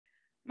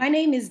My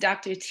name is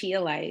Dr.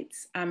 Tia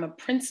Lights. I'm a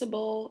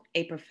principal,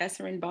 a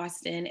professor in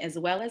Boston, as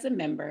well as a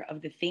member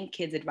of the Think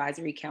Kids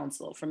Advisory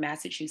Council for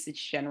Massachusetts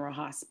General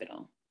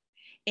Hospital.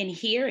 And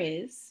here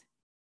is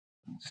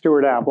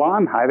Stuart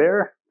Ablon. Hi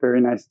there. Very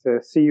nice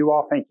to see you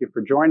all. Thank you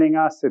for joining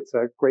us. It's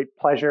a great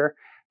pleasure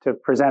to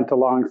present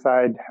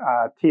alongside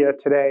Tia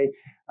today.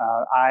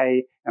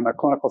 I am a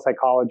clinical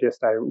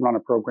psychologist. I run a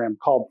program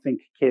called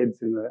Think Kids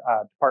in the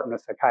Department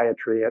of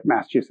Psychiatry at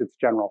Massachusetts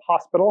General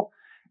Hospital.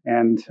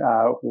 And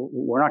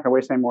we're not going to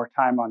waste any more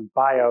time on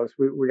bios.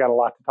 We got a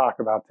lot to talk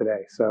about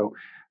today. So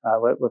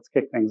let's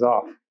kick things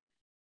off.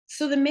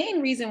 So the main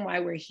reason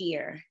why we're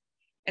here,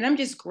 and I'm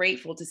just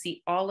grateful to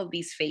see all of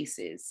these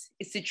faces,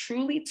 is to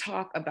truly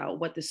talk about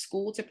what the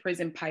school to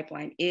prison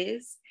pipeline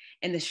is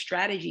and the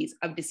strategies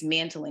of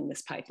dismantling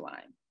this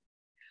pipeline.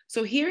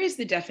 So here is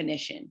the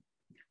definition,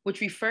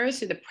 which refers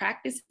to the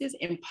practices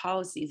and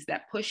policies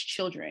that push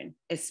children,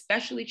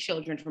 especially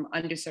children from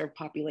underserved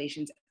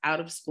populations,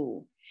 out of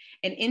school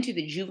and into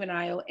the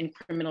juvenile and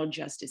criminal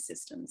justice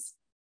systems.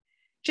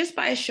 Just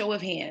by a show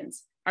of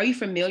hands, are you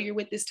familiar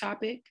with this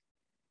topic?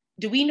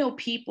 Do we know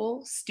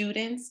people,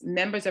 students,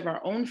 members of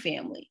our own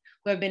family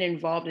who have been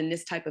involved in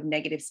this type of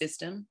negative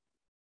system?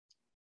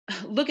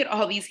 Look at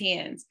all these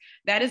hands.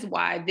 That is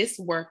why this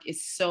work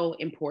is so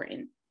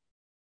important.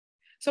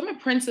 So I'm a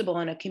principal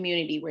in a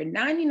community where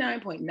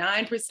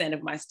 99.9%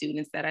 of my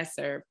students that I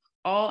serve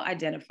all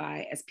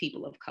identify as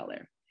people of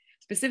color.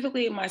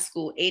 Specifically in my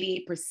school,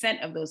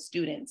 88% of those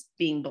students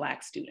being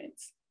Black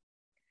students.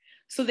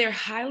 So they're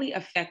highly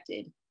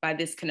affected by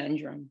this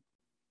conundrum.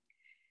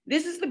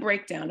 This is the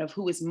breakdown of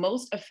who is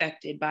most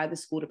affected by the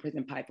school to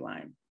prison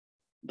pipeline: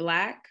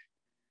 Black,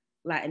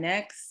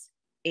 Latinx,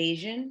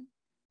 Asian,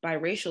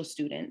 biracial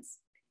students,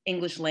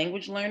 English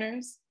language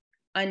learners,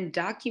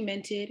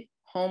 undocumented,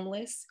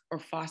 homeless, or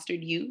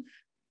fostered youth,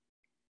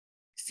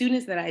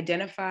 students that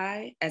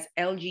identify as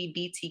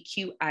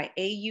LGBTQIA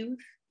youth,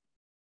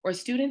 or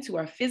students who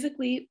are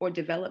physically or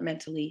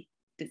developmentally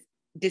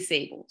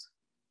disabled.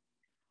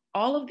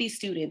 All of these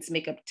students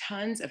make up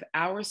tons of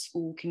our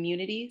school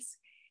communities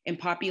and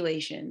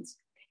populations,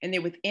 and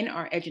they're within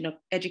our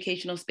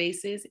educational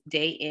spaces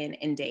day in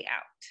and day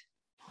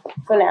out.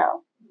 So now,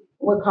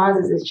 what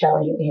causes this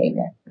challenging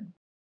behavior?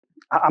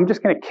 I'm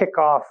just going to kick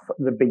off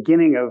the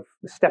beginning of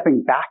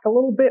stepping back a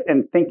little bit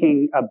and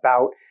thinking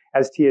about,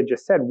 as Tia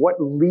just said, what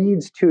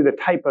leads to the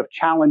type of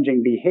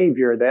challenging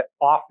behavior that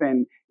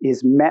often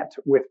is met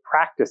with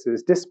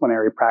practices,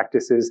 disciplinary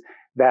practices,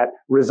 that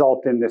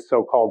result in this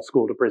so-called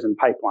school to prison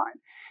pipeline.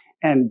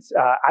 And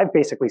I've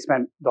basically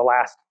spent the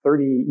last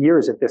 30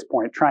 years at this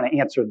point trying to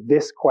answer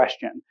this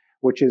question,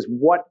 which is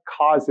what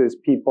causes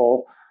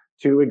people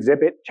to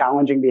exhibit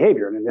challenging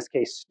behavior, and in this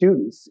case,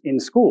 students in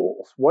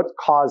schools. What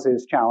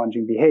causes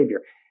challenging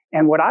behavior?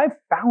 And what I've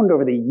found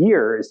over the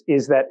years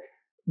is that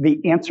the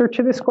answer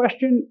to this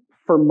question,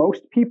 for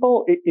most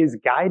people, is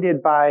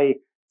guided by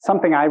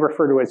something I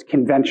refer to as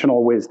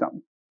conventional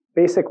wisdom.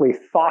 Basically,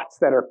 thoughts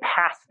that are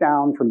passed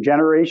down from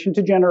generation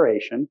to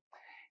generation.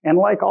 And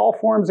like all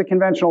forms of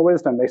conventional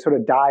wisdom, they sort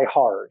of die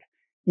hard,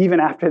 even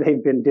after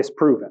they've been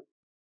disproven.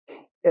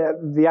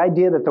 The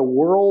idea that the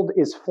world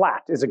is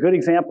flat is a good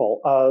example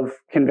of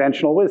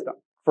conventional wisdom.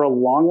 For a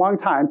long, long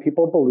time,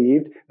 people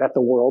believed that the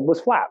world was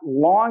flat.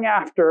 Long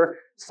after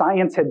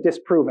science had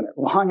disproven it,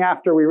 long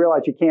after we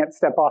realized you can't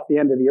step off the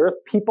end of the earth,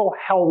 people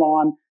held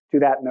on to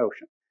that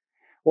notion.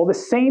 Well, the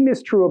same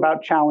is true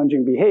about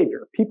challenging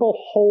behavior. People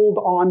hold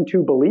on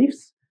to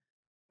beliefs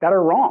that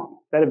are wrong,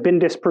 that have been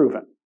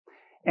disproven.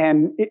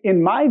 And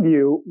in my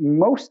view,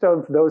 most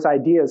of those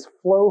ideas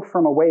flow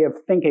from a way of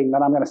thinking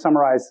that I'm going to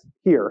summarize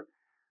here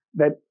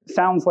that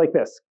sounds like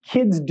this: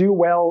 kids do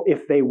well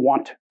if they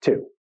want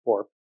to,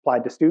 or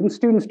applied to students,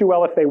 students do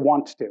well if they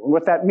want to. And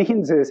what that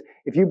means is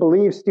if you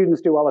believe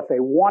students do well if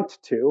they want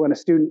to, and a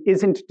student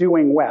isn't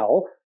doing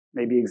well,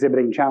 maybe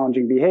exhibiting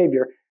challenging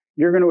behavior,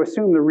 you're going to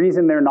assume the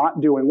reason they're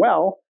not doing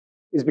well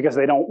is because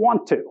they don't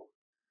want to.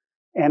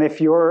 And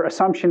if your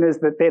assumption is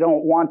that they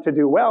don't want to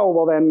do well,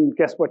 well then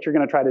guess what you're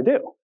going to try to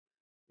do?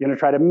 You're going to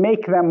try to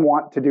make them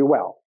want to do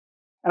well.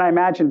 And I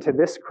imagine to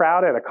this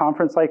crowd at a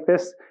conference like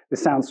this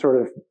sounds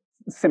sort of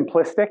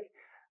simplistic,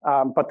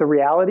 but the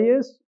reality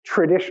is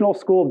traditional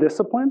school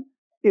discipline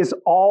is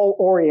all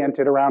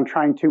oriented around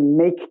trying to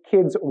make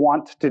kids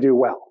want to do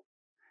well.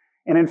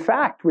 And in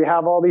fact, we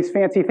have all these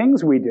fancy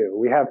things we do.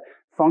 We have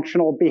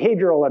functional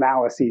behavioral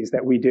analyses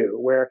that we do,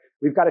 where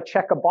we've got to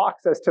check a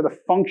box as to the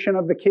function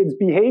of the kid's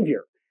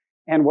behavior.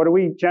 And what do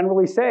we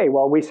generally say?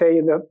 Well, we say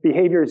the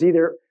behavior is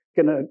either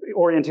going to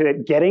oriented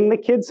at getting the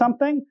kid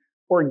something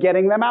or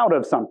getting them out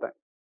of something.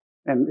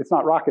 And it's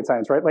not rocket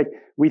science, right? Like,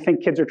 we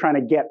think kids are trying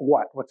to get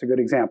what? What's a good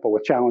example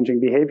with challenging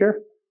behavior?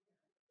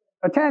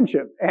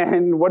 Attention.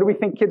 And what do we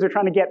think kids are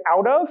trying to get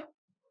out of?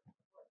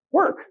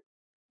 Work.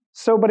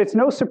 So, but it's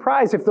no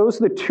surprise if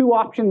those are the two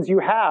options you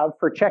have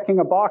for checking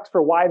a box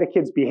for why the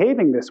kid's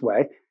behaving this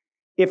way.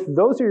 If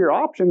those are your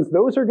options,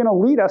 those are going to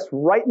lead us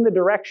right in the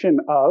direction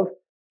of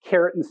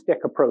carrot and stick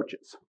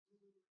approaches.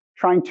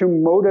 trying to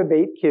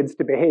motivate kids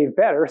to behave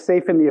better,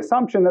 safe in the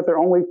assumption that the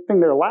only thing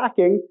they're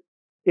lacking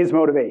is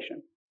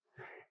motivation.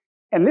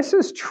 And this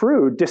is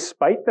true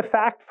despite the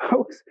fact,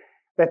 folks,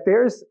 that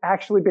there's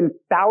actually been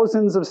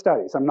thousands of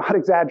studies, I'm not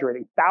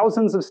exaggerating,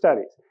 thousands of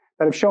studies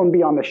that have shown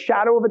beyond the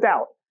shadow of a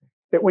doubt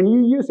that when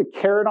you use a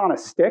carrot on a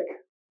stick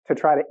to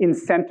try to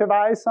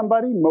incentivize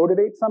somebody,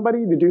 motivate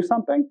somebody to do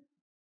something,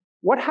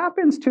 what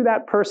happens to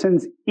that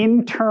person's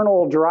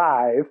internal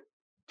drive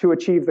to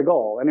achieve the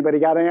goal? Anybody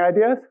got any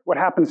ideas? What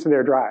happens to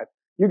their drive?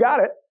 You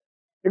got it.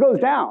 It goes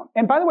down.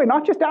 And by the way,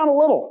 not just down a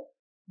little,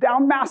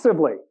 down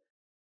massively.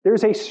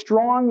 There's a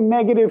strong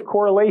negative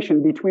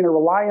correlation between a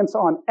reliance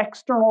on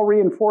external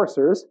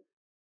reinforcers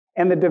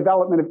and the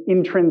development of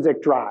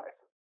intrinsic drive,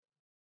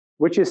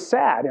 which is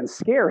sad and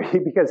scary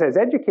because as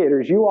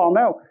educators, you all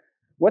know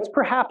what's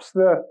perhaps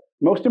the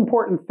most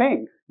important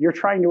thing you're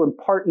trying to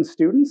impart in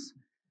students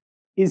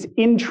is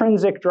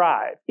intrinsic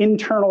drive,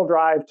 internal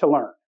drive to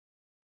learn.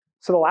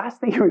 So the last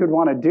thing you would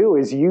want to do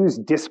is use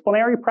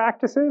disciplinary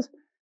practices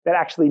that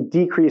actually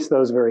decrease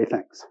those very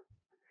things.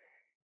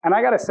 And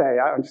I got to say,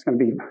 I'm just going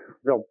to be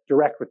real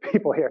direct with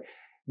people here.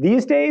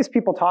 These days,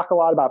 people talk a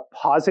lot about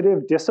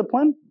positive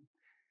discipline,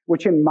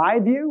 which in my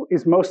view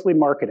is mostly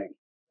marketing.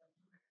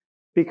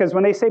 Because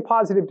when they say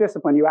positive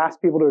discipline, you ask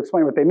people to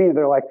explain what they mean.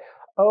 They're like,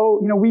 oh,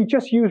 we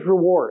just use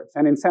rewards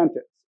and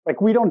incentives.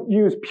 Like we don't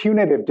use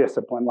punitive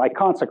discipline like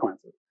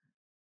consequences.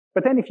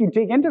 But then if you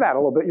dig into that a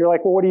little bit, you're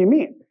like, well, what do you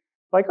mean?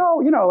 Like,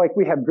 oh, like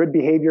we have good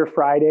behavior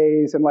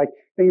Fridays and like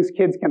things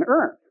kids can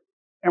earn.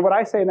 And what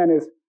I say then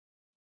is,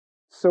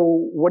 so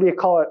what do you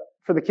call it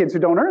for the kids who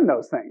don't earn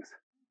those things?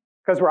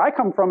 Because where I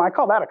come from, I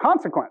call that a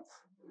consequence.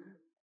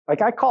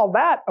 Like I call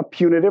that a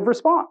punitive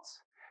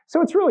response.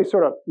 So it's really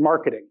sort of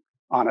marketing,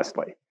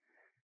 honestly.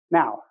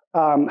 Now,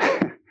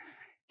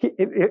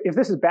 if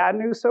this is bad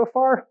news so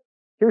far,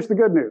 here's the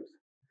good news.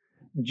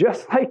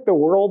 Just like the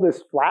world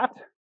is flat,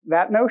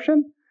 that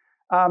notion,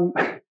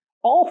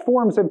 all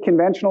forms of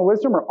conventional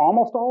wisdom, or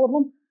almost all of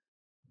them,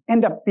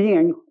 end up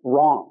being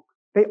wrong.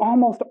 They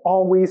almost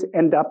always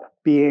end up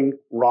being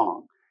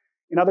wrong.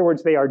 In other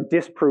words, they are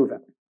disproven.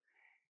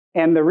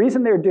 And the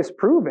reason they're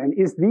disproven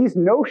is these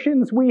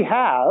notions we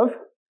have,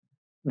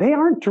 they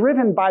aren't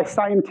driven by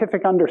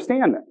scientific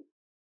understanding.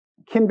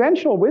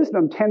 Conventional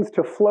wisdom tends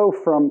to flow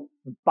from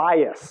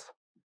bias,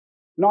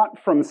 not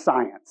from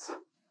science.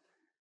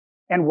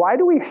 And why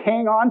do we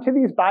hang on to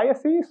these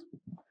biases?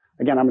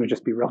 Again, I'm going to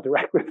just be real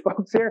direct with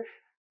folks here.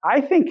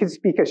 I think it's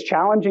because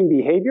challenging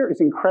behavior is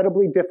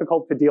incredibly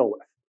difficult to deal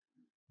with.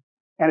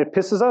 And it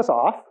pisses us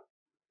off.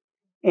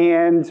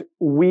 And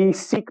we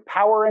seek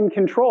power and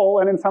control,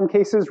 and in some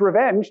cases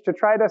revenge, to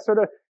try to sort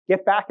of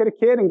get back at a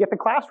kid and get the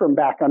classroom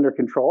back under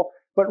control.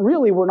 But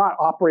really, we're not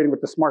operating with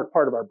the smart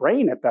part of our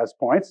brain at those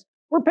points.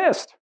 We're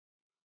pissed.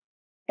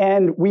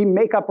 And we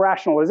make up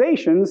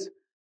rationalizations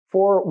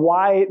for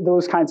why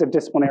those kinds of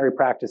disciplinary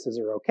practices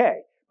are okay.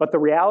 But the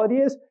reality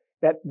is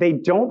that they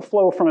don't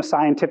flow from a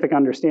scientific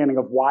understanding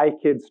of why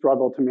kids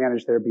struggle to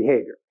manage their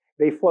behavior.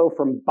 They flow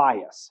from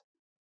bias,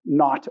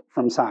 not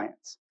from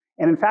science.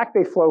 And in fact,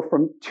 they flow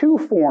from two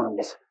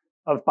forms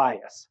of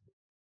bias.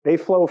 They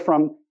flow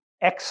from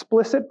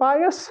explicit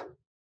bias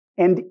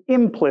and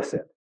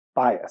implicit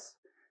bias,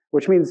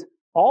 which means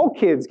all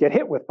kids get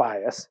hit with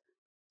bias.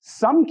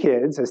 Some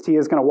kids, as Tia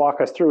is going to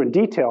walk us through in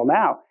detail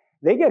now,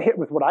 they get hit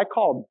with what I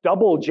call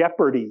double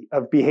jeopardy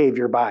of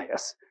behavior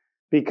bias,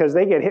 because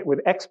they get hit with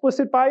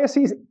explicit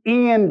biases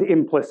and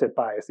implicit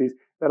biases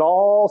that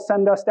all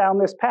send us down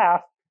this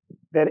path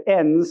that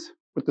ends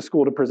with the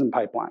school to prison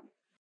pipeline.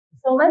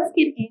 So let's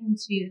get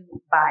into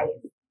bias.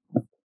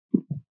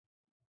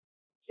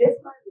 Just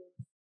like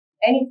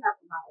any type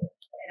of bias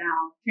in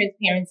our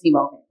transparency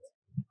moment,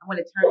 I'm going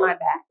to turn my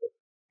back.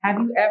 Have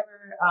you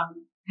ever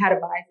had a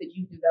bias that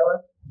you've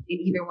developed in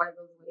either one of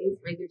those ways?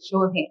 Raise your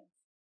show of hands.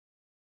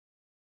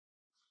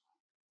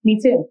 Me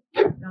too.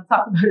 I'll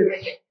talk about it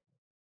later.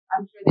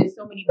 I'm sure there's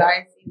so many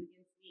biases against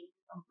me.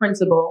 I'm a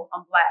principal.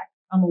 I'm Black.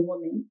 I'm a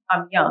woman.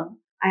 I'm young.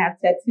 I have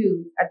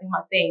tattoos. I do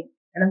my thing.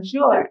 And I'm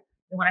sure that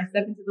when I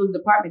step into those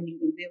department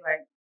meetings, they're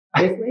like,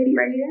 this lady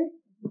right here,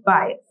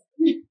 bias.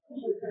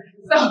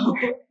 So,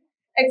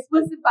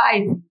 explicit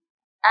bias,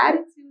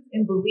 attitudes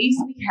and beliefs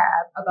we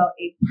have about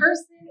a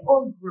person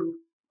or group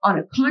on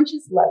a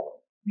conscious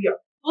level. We are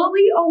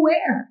fully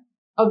aware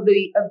of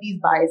these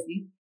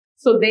biases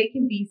so they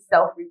can be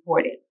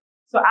self-reported.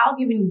 So I'll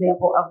give an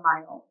example of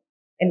my own,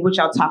 and which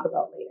I'll talk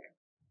about later.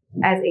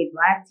 As a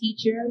Black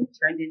teacher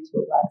turned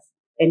into a Black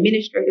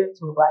administrator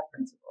to a Black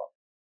principal.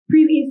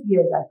 Previous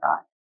years, I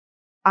thought,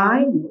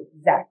 I know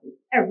exactly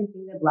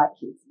everything that Black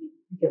kids need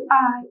because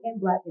I am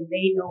Black and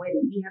they know it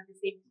and we have the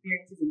same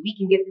experiences and we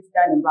can get this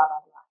done and blah,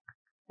 blah, blah.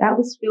 That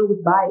was filled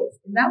with bias.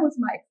 And that was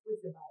my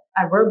explicit bias.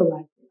 I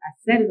verbalized it. I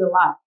said it a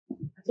lot.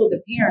 I told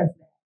the parents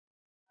that.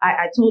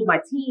 I told my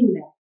team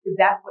that because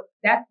that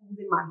was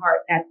in my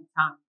heart at the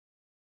time.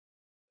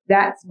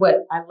 That's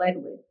what I led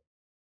with.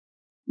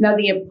 Now,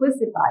 the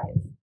implicit bias,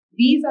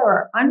 these are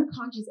our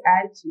unconscious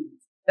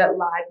attitudes that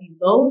lie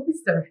below the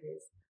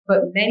surface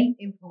but they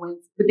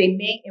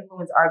may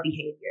influence our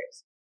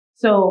behaviors.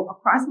 So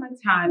across my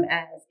time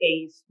as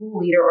a school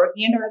leader or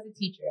as a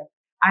teacher,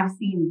 I've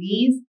seen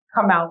these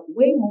come out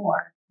way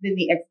more than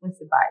the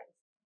explicit bias.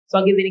 So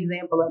I'll give an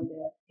example of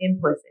the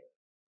implicit.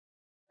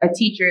 A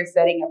teacher is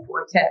setting up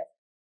for a test.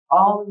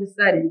 All of a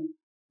sudden,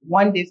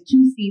 there's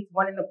two seats,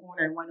 one in the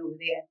corner and one over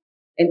there.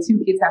 And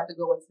two kids have to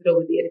go and sit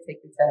over there to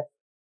take the test,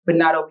 but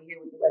not over here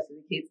with the rest of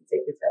the kids to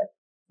take the test.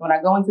 When I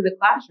go into the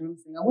classroom,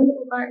 I wonder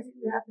what biases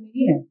are happening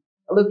here.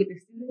 I look at the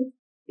students,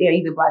 they're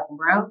either black and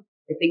brown,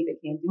 they think they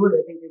can't do it,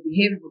 or they think their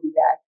behavior will be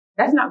bad.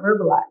 That's not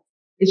verbalized.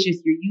 It's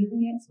just you're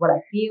using it. It's what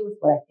I feel,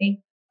 it's what I think.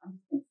 I'm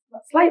going to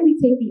slightly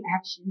take the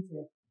action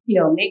to,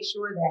 make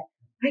sure that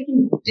I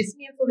can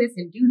dismantle this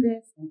and do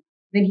this. And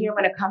then here I'm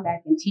going to come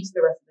back and teach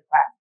the rest of the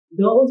class.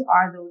 Those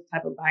are those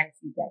type of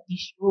biases that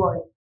destroy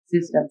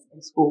systems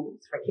in schools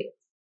for kids.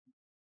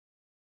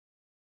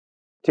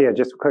 Tia,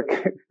 just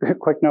a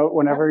quick note.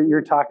 Whenever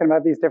you're talking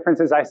about these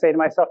differences, I say to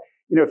myself,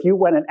 if you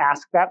went and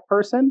asked that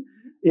person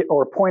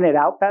or pointed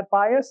out that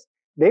bias,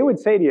 they would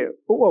say to you,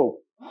 "Whoa,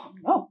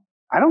 no,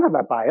 I don't have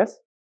that bias."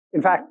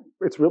 In fact,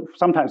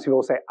 sometimes people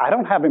will say, "I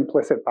don't have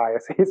implicit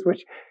biases,"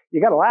 which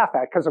you got to laugh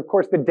at because, of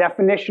course, the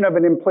definition of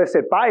an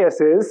implicit bias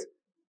is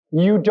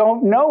you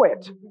don't know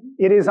it.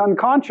 It is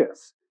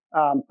unconscious.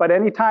 But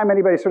anytime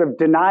anybody's sort of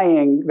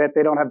denying that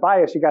they don't have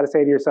bias, you got to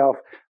say to yourself,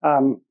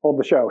 hold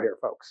the show here,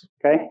 folks.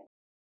 Okay.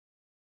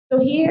 So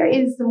here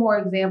is some more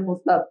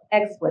examples of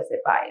explicit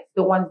bias,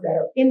 the ones that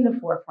are in the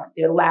forefront.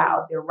 They're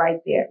loud. They're right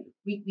there.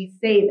 We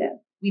say them.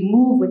 We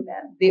move with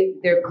them.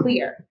 They're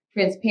clear,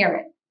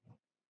 transparent.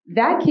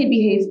 That kid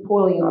behaves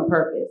poorly on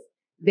purpose.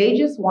 They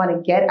just want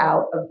to get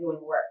out of doing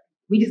work.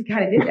 We just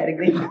kind of did that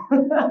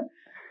example.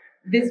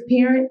 This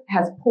parent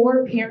has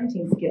poor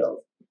parenting skills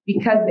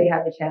because they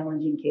have a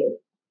challenging kid.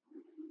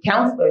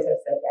 Counselors have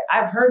said that.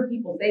 I've heard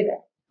people say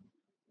that.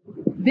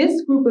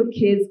 This group of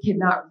kids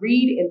cannot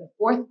read in the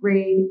 4th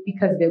grade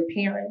because their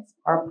parents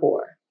are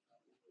poor.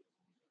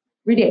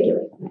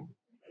 Ridiculous.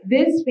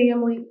 This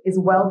family is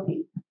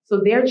wealthy, so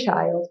their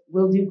child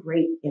will do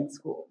great in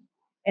school.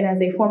 And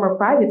as a former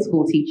private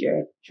school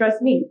teacher,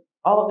 trust me,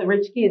 all of the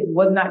rich kids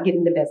was not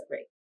getting the best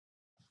grade.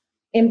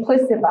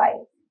 Implicit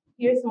bias.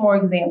 Here's some more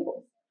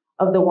examples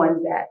of the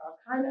ones that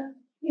are kind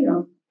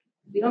of,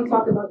 we don't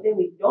talk about them.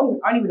 We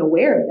aren't even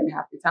aware of them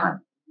half the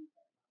time.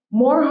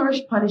 More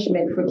harsh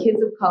punishment for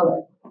kids of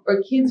color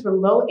or kids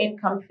from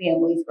low-income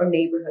families or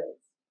neighborhoods.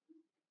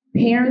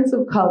 Parents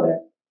of color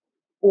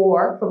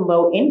or from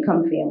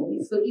low-income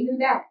families. So even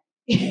that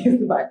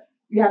is like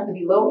you have to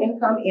be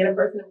low-income and a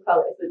person of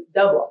color. So it's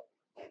double.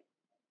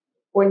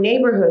 Or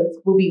neighborhoods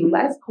will be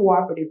less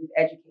cooperative with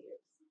educators.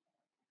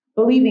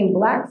 Believing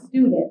Black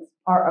students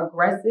are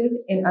aggressive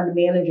and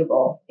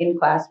unmanageable in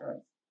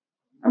classrooms.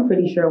 I'm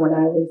pretty sure when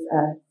I was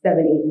 7,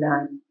 8,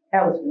 9,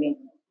 that was for me.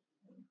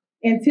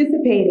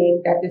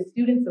 Anticipating that the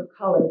students of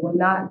color will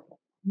not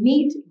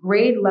meet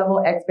grade level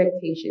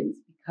expectations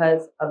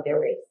because of their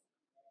race.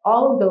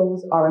 All of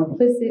those are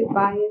implicit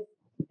bias,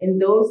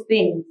 and those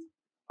things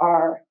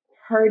are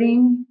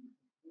hurting,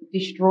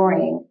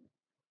 destroying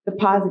the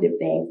positive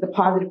things, the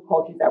positive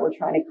cultures that we're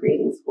trying to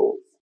create in schools.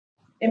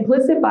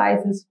 Implicit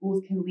bias in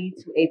schools can lead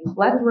to a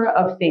plethora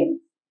of things.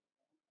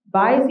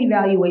 Bias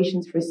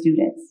evaluations for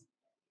students.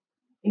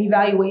 In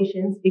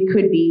evaluations, it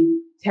could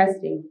be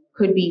testing,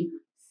 could be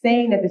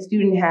saying that the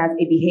student has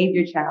a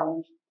behavior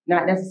challenge,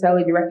 not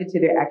necessarily directed to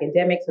their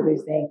academics, so they're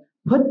saying,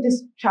 put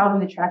this child on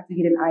the track to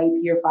get an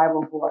IEP or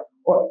 504,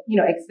 or,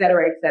 et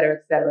cetera, et cetera,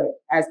 et cetera,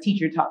 as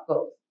teacher talk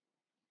goes.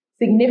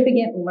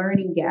 Significant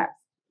learning gaps.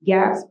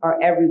 Gaps are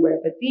everywhere,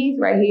 but these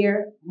right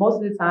here,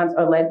 most of the times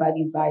are led by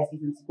these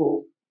biases in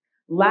school.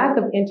 Lack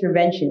of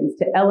interventions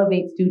to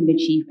elevate student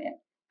achievement.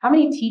 How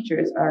many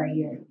teachers are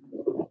here?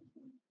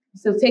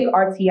 So take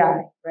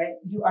RTI, right?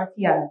 Do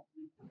RTI.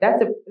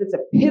 It's a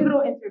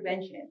pivotal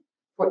intervention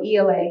for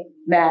ELA,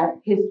 math,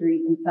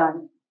 history, and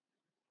science.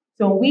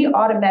 So when we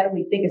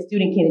automatically think a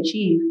student can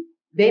achieve,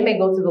 they may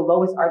go to the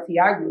lowest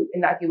RTI group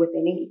and not get what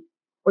they need,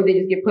 or they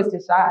just get pushed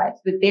aside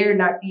so that they're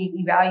not being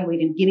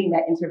evaluated and getting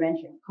that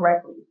intervention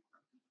correctly.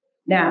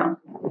 Now,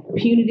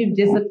 punitive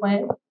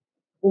discipline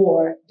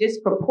or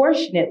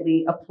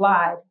disproportionately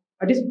applied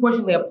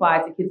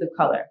to kids of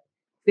color.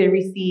 They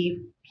receive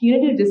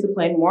punitive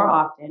discipline more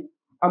often,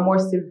 are more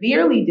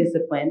severely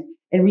disciplined,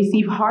 and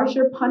receive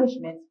harsher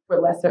punishments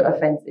for lesser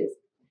offenses.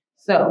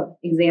 So,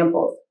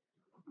 examples.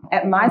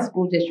 At my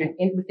school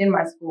district, within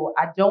my school,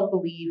 I don't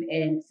believe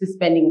in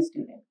suspending a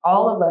student.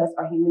 All of us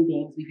are human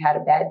beings. We've had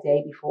a bad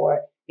day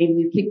before. Maybe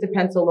we've kicked a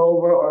pencil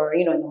over, or,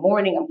 in the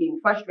morning, I'm getting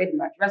frustrated, I'm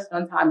not dressed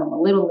on time, I'm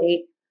a little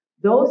late.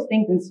 Those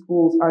things in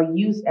schools are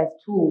used as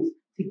tools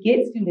to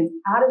get students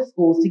out of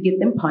schools, to get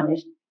them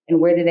punished. And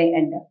where do they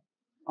end up?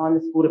 On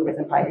the school to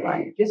prison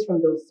pipeline, just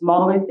from those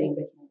smaller things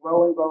that can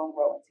grow and grow and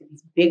grow into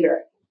these bigger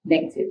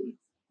negativities.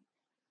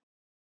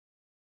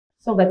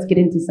 So let's get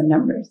into some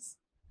numbers.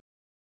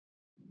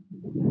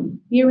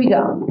 Here we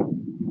go.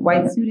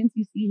 White students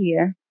you see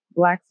here,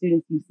 Black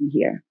students you see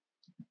here.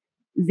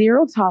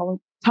 Zero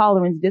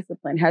tolerance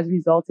discipline has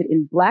resulted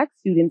in Black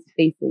students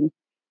facing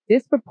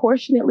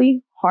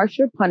disproportionately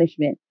harsher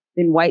punishment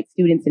than white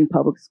students in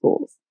public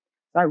schools.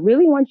 So I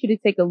really want you to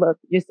take a look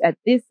just at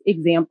this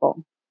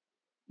example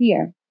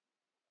here.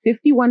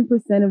 51%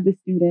 of the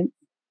students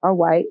are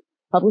white,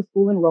 public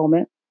school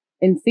enrollment,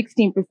 and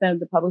 16% of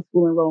the public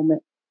school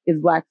enrollment is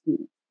Black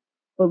students.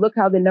 But look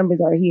how the numbers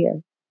are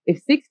here.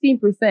 If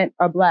 16%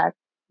 are Black,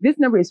 this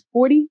number is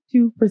 42%.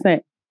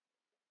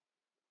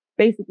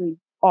 Basically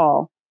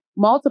all.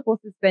 Multiple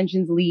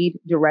suspensions lead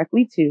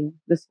directly to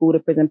the school to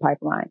prison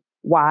pipeline.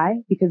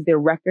 Why? Because their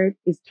record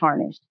is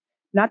tarnished.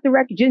 Not the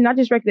record, not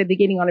just record that they're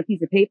getting on a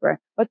piece of paper,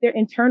 but their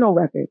internal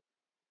record.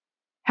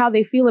 How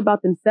they feel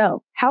about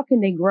themselves. How can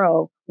they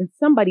grow when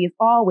somebody is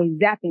always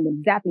zapping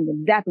them, zapping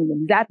them, zapping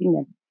them, zapping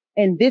them?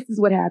 And this is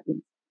what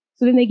happens.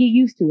 So then they get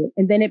used to it.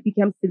 And then it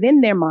becomes,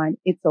 within their mind,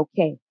 it's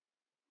okay.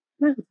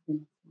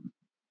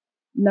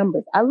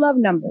 Numbers. I love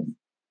numbers.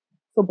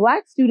 So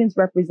Black students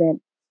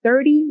represent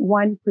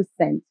 31%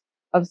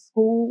 of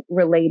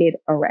school-related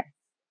arrests.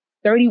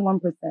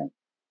 31%.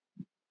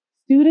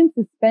 Students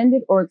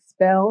suspended or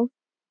expelled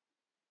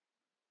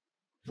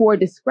for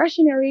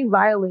discretionary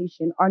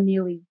violation are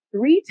nearly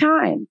 3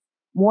 times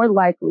more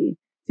likely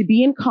to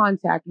be in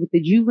contact with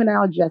the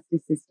juvenile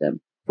justice system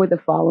for the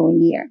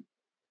following year.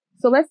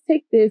 So let's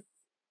take this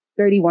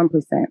 31%.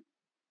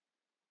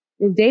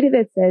 There's data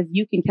that says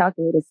you can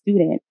calculate a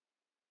student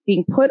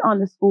being put on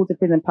the school to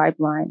prison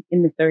pipeline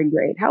in the 3rd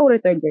grade. How old are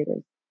 3rd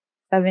graders?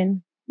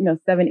 7,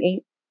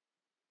 8.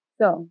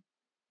 So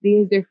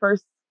there's their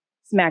first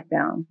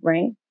smackdown,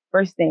 right?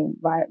 First thing,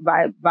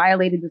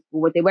 violated the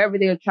school, whatever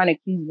they were trying to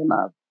accuse them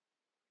of.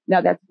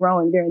 Now that's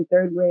growing. They're in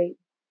 3rd grade.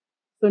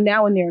 So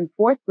now when they're in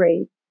 4th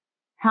grade,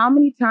 how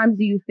many times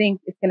do you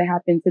think it's going to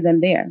happen to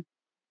them there?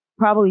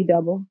 Probably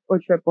double or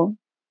triple.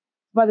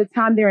 By the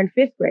time they're in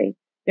 5th grade,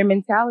 their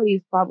mentality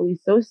is probably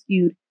so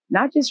skewed,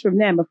 not just from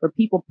them, but for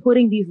people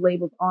putting these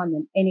labels on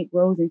them, and it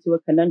grows into a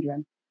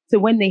conundrum. So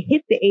when they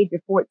hit the age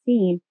of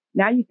 14,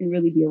 now you can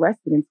really be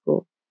arrested in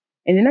school.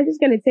 And they're not just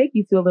going to take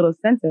you to a little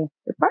center.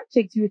 They'll probably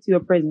take you to a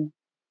prison.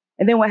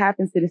 And then what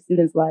happens to the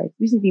student's life?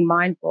 We should be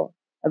mindful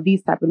of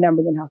these type of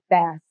numbers and how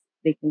fast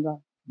they can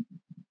go.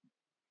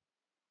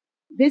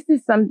 This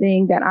is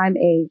something that I'm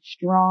a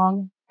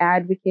strong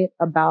advocate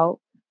about,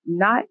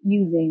 not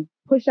using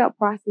push-out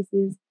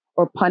processes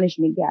or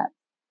punishment gaps.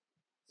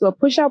 So a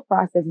push-out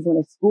process is when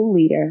a school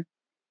leader,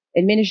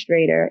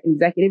 administrator,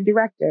 executive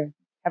director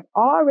have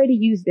already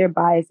used their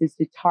biases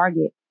to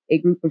target a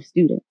group of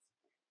students.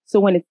 So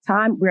when it's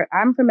time, where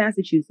I'm from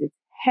Massachusetts,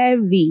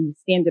 heavy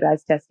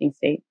standardized testing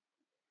state.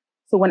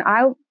 So when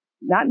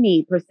not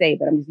me per se,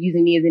 but I'm just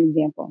using me as an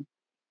example.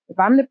 If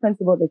I'm the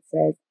principal that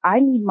says, I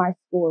need my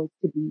scores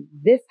to be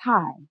this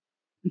high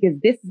because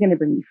this is going to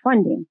bring me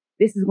funding.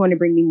 This is going to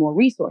bring me more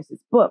resources,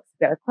 books,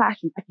 better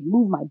classrooms. I can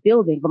move my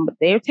building. But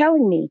they're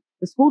telling me,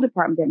 the school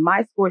department, that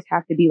my scores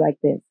have to be like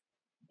this.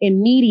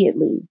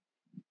 Immediately,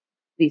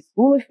 the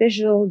school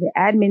official, the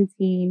admin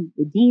team,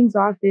 the dean's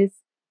office,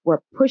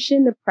 we're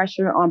pushing the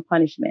pressure on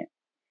punishment.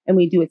 And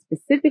we do it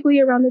specifically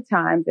around the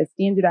times that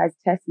standardized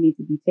tests need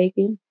to be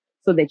taken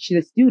so that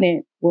the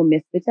student will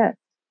miss the test.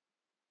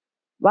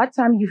 A lot of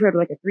times you've heard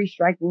like a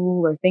 3-strike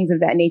rule or things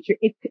of that nature.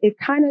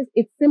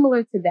 It's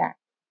similar to that.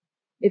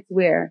 It's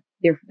where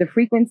the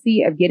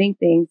frequency of getting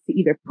things to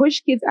either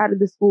push kids out of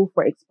the school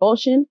for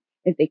expulsion.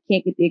 If they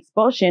can't get the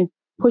expulsion,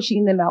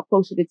 pushing them out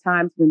closer to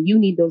times when you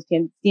need those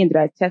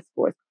standardized test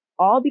scores.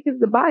 All because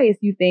of the bias,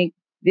 you think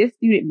this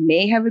student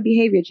may have a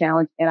behavior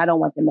challenge and I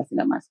don't want them messing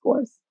up my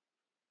scores.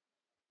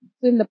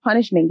 So in the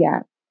punishment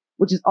gap,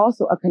 which is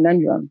also a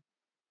conundrum,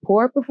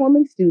 poor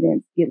performing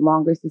students get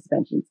longer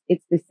suspensions.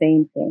 It's the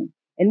same thing.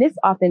 And this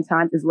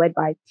oftentimes is led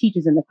by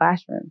teachers in the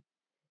classroom.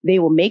 They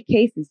will make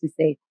cases to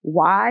say,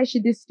 why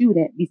should this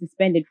student be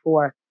suspended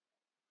for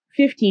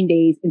 15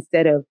 days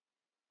instead of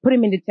put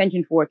him in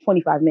detention for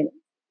 25 minutes,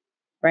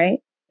 right?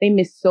 They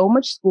miss so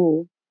much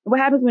school.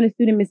 What happens when a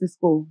student misses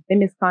school? They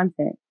miss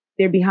content.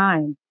 They're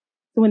behind.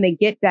 So when they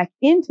get back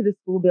into the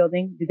school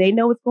building, do they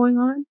know what's going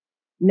on?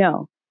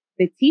 No.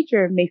 The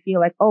teacher may feel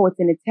like, oh, it's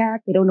an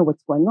attack. They don't know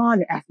what's going on.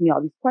 They're asking me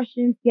all these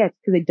questions. Yes,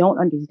 because they don't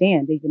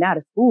understand. They've been out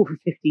of school for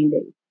 15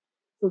 days.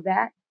 So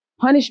that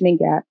punishment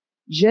gap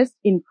just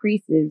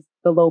increases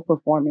the low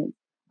performance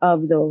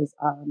of those,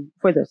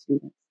 for those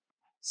students.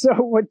 So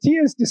what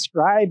Tia's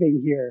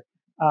describing here,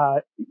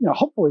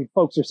 hopefully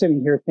folks are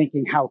sitting here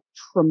thinking how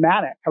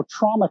traumatic, how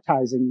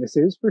traumatizing this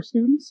is for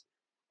students.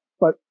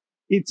 But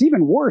it's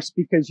even worse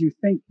because you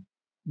think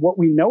what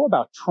we know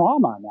about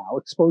trauma now,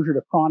 exposure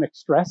to chronic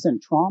stress and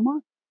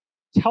trauma,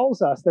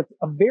 tells us that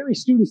the very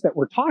students that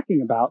we're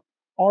talking about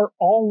are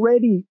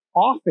already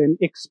often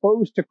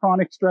exposed to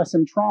chronic stress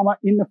and trauma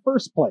in the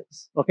first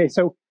place. Okay,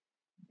 so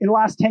in the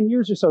last 10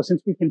 years or so,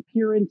 since we can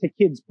peer into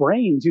kids'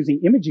 brains using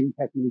imaging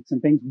techniques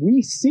and things,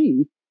 we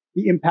see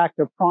the impact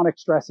of chronic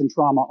stress and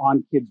trauma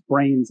on kids'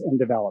 brains and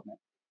development.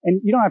 And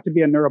you don't have to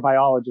be a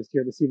neurobiologist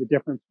here to see the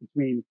difference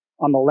between,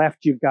 on the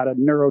left, you've got a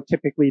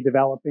neurotypically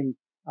developing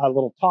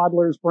little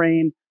toddler's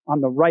brain. On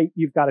the right,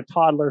 you've got a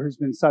toddler who's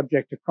been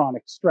subject to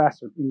chronic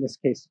stress, or in this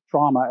case,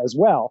 trauma as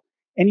well.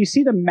 And you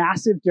see the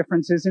massive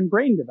differences in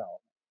brain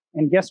development.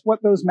 And guess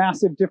what those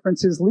massive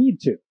differences lead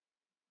to?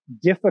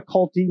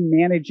 Difficulty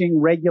managing,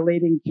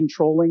 regulating,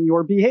 controlling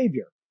your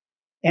behavior.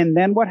 And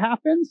then what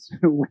happens?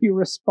 We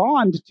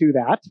respond to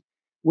that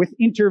with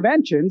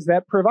interventions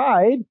that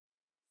provide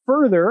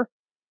further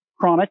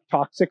chronic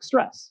toxic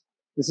stress.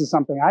 This is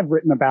something I've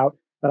written about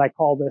that I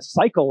call the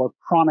cycle of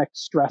chronic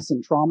stress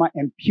and trauma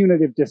and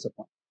punitive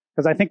discipline.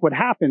 Because I think what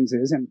happens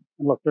is, and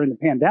look, during the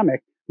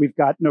pandemic, we've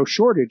got no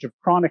shortage of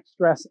chronic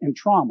stress and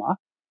trauma,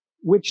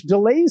 which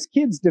delays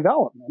kids'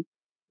 development,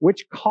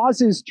 which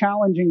causes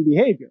challenging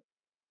behavior.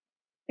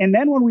 And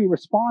then when we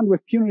respond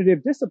with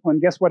punitive discipline,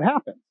 guess what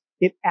happens?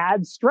 It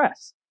adds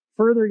stress,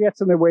 further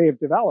gets in the way of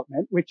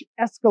development, which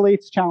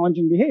escalates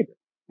challenging behavior.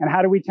 And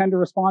how do we tend to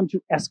respond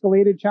to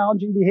escalated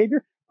challenging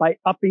behavior? By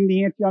upping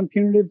the ante on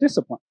punitive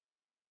discipline.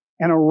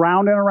 And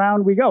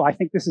around we go. I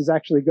think this is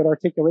actually a good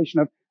articulation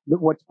of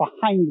what's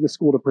behind the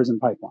school to prison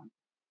pipeline.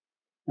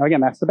 Now,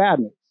 again, that's the bad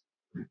news.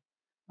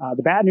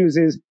 The bad news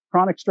is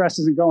chronic stress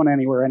isn't going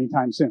anywhere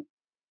anytime soon.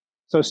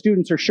 So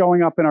students are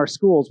showing up in our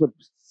schools with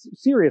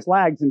serious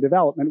lags in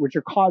development, which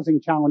are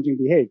causing challenging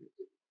behavior.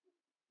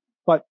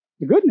 But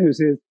the good news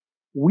is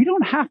we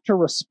don't have to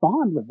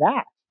respond with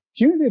that.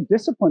 Punitive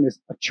discipline is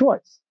a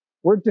choice.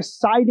 We're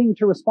deciding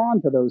to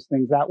respond to those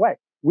things that way.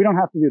 We don't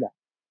have to do that.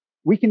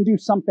 We can do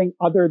something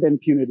other than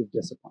punitive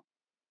discipline.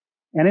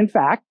 And in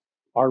fact,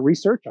 our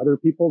research, other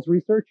people's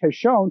research, has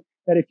shown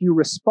that if you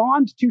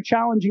respond to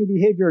challenging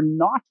behavior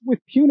not with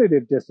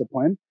punitive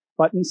discipline,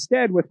 but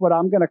instead with what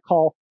I'm going to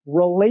call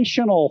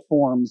relational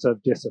forms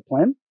of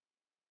discipline,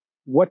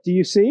 what do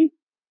you see?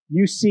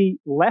 You see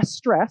less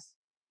stress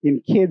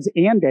in kids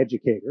and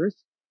educators.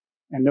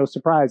 And no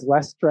surprise,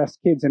 less stressed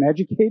kids and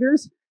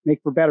educators make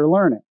for better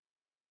learning.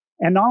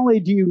 And not only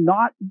do you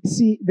not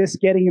see this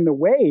getting in the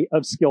way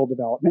of skill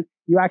development,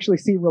 you actually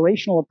see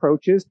relational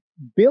approaches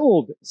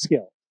build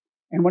skill.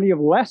 And when you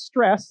have less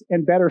stress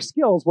and better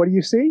skills, what do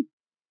you see?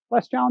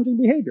 Less challenging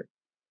behavior.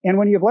 And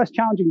when you have less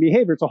challenging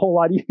behavior, it's a whole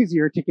lot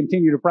easier to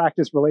continue to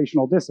practice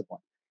relational discipline.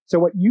 So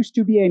what used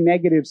to be a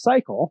negative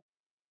cycle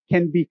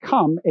can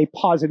become a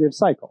positive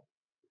cycle.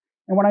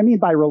 And what I mean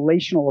by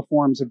relational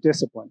forms of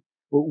discipline,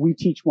 we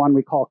teach one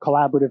we call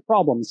collaborative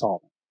problem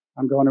solving.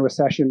 I'm going to a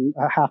session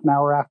half an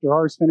hour after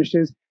ours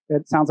finishes.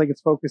 It sounds like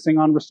it's focusing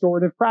on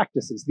restorative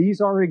practices.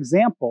 These are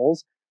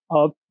examples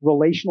of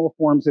relational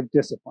forms of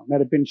discipline that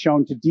have been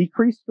shown to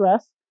decrease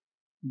stress,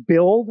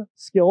 build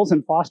skills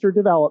and foster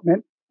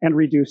development, and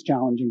reduce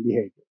challenging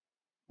behavior.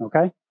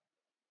 Okay?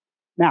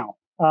 Now,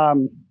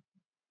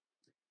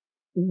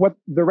 what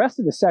the rest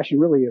of the session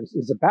really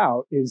is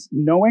about is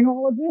knowing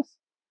all of this.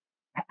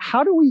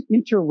 How do we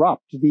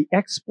interrupt the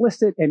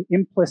explicit and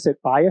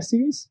implicit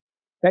biases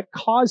that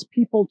cause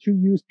people to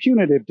use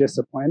punitive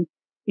discipline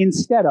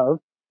instead of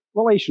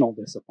relational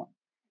discipline?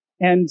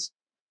 And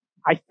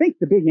I think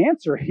the big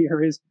answer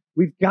here is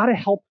we've got to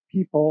help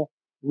people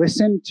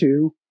listen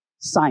to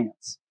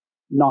science,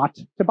 not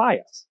to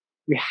bias.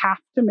 We have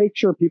to make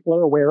sure people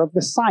are aware of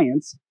the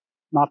science,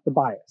 not the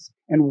bias.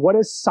 And what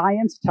does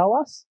science tell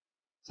us?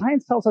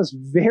 Science tells us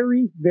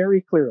very,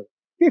 very clearly,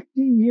 50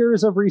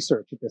 years of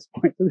research at this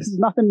point, so this is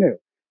nothing new,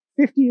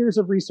 50 years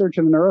of research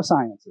in the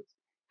neurosciences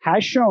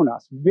has shown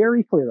us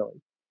very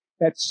clearly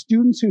that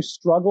students who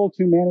struggle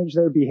to manage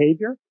their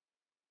behavior,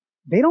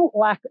 they don't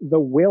lack the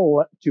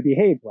will to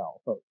behave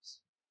well, folks.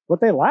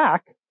 What they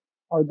lack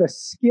are the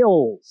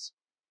skills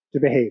to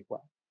behave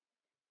well.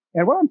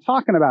 And what I'm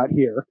talking about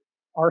here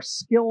are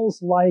skills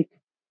like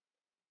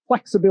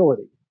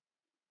flexibility,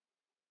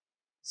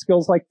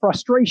 skills like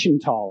frustration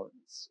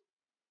tolerance,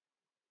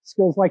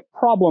 skills like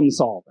problem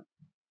solving.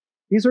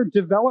 These are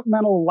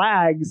developmental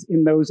lags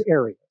in those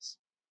areas.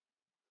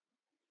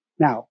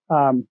 Now,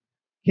 by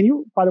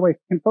the way,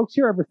 can folks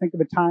here ever think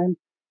of a time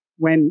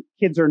when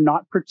kids are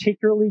not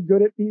particularly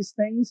good at these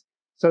things?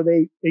 So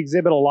they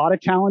exhibit a lot of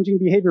challenging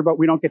behavior, but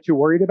we don't get too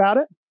worried about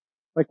it?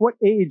 Like what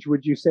age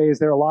would you say is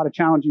there a lot of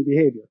challenging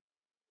behavior?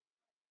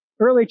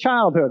 Early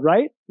childhood,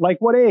 right? Like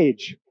what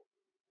age?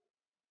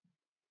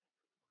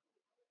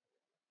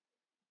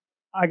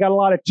 I got a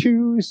lot of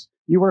 2s.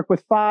 You work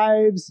with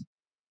 5s.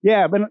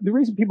 Yeah, but the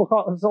reason people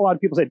call it, a lot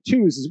of people said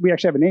 2s is we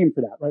actually have a name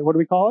for that, right? What do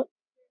we call it?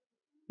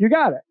 You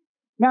got it.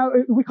 Now,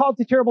 we call it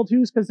the terrible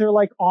 2s because they're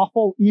like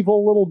awful,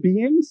 evil little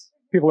beings.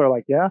 People are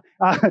like, yeah.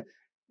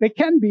 They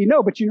can be,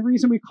 no, but the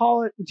reason we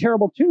call it the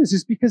terrible 2s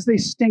is because they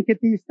stink at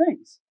these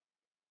things.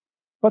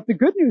 But the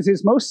good news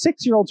is most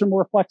 6-year-olds are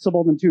more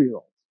flexible than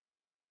 2-year-olds.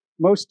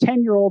 Most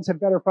 10-year-olds have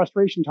better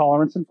frustration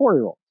tolerance than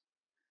 4-year-olds.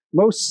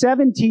 Most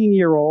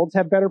 17-year-olds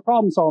have better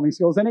problem-solving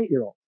skills than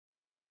 8-year-olds.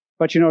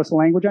 But you notice the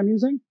language I'm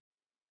using?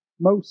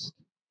 Most.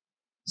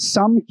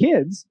 Some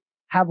kids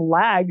have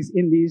lags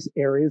in these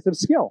areas of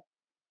skill.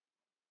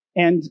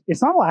 And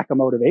it's not a lack of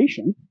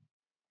motivation.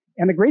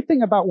 And the great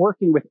thing about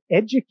working with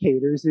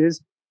educators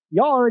is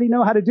y'all already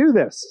know how to do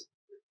this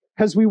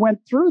because we went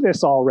through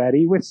this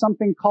already with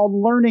something called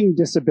learning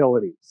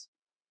disabilities.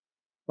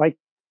 Like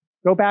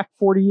Go back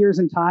 40 years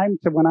in time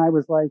to when I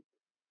was like,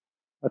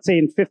 let's say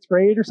in 5th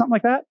grade or something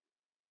like that.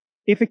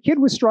 If a kid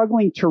was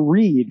struggling to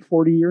read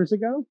 40 years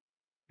ago,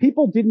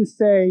 people didn't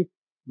say,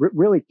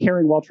 really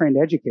caring, well-trained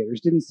educators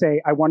didn't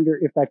say, I wonder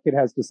if that kid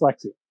has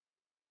dyslexia.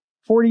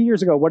 40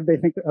 years ago, what did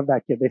they think of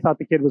that kid? They thought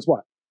the kid was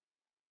what?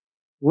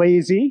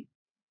 Lazy,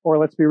 or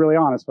let's be really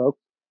honest, folks,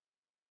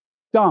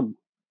 dumb,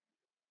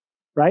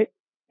 right?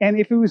 And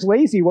if he was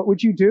lazy, what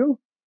would you do?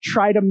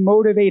 Try to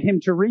motivate him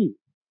to read.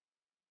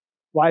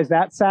 Why is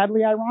that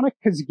sadly ironic?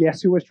 Because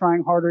guess who was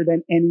trying harder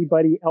than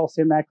anybody else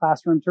in that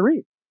classroom to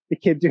read? The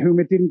kid to whom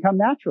it didn't come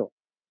natural.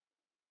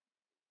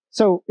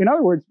 So in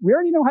other words, we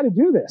already know how to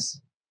do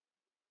this.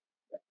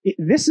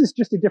 This is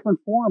just a different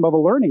form of a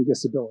learning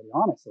disability,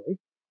 honestly.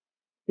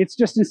 It's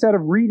just instead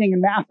of reading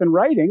and math and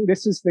writing,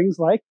 this is things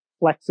like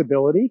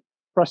flexibility,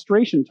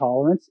 frustration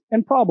tolerance,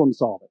 and problem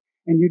solving.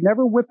 And you'd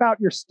never whip out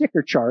your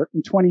sticker chart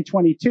in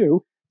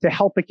 2022 to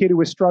help a kid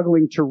who is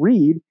struggling to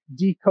read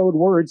decode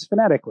words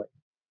phonetically.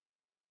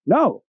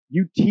 No,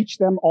 you teach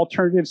them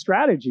alternative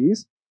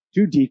strategies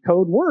to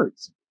decode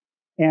words.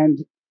 And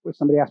if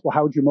somebody asks, well,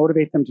 how would you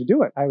motivate them to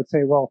do it? I would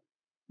say, well,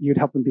 you'd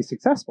help them be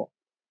successful.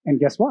 And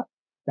guess what?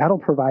 That'll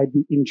provide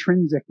the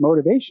intrinsic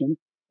motivation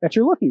that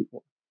you're looking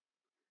for.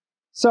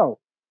 So,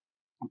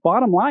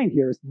 bottom line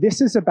here is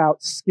this is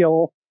about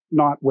skill,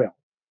 not will.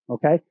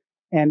 Okay?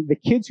 And the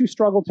kids who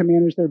struggle to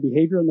manage their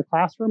behavior in the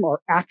classroom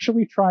are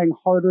actually trying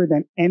harder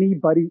than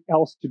anybody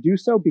else to do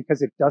so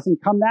because it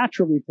doesn't come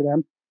naturally to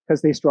them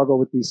because they struggle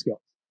with these skills.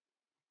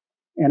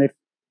 And if,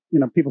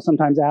 people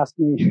sometimes ask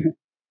me,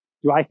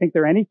 do I think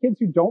there are any kids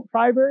who don't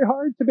try very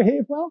hard to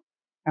behave well?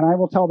 And I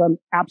will tell them,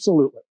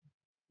 absolutely.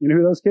 You know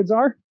who those kids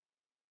are?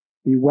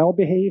 The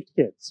well-behaved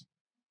kids.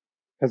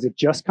 Because it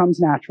just comes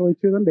naturally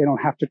to them. They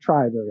don't have to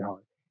try very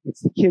hard.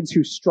 It's the kids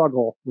who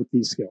struggle with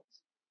these skills.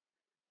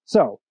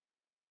 So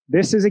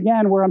this is,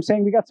 again, where I'm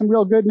saying we got some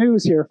real good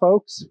news here,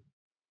 folks.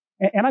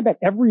 And I bet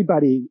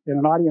everybody in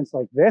an audience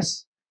like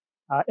this,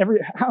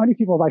 how many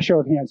people, by show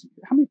of hands,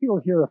 how many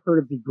people here have heard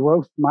of the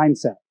growth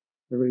mindset?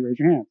 Everybody raise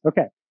your hands.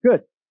 Okay,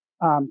 good.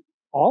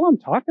 All I'm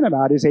talking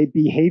about is a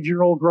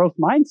behavioral growth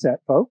mindset,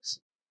 folks.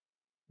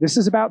 This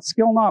is about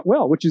skill, not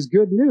will, which is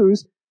good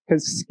news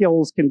because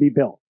skills can be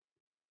built.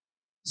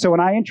 So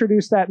when I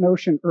introduced that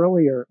notion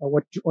earlier of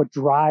what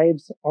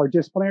drives our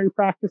disciplinary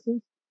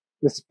practices,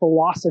 this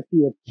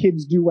philosophy of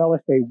kids do well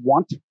if they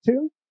want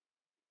to,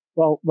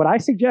 well, what I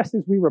suggest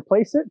is we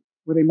replace it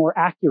with a more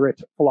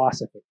accurate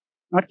philosophy.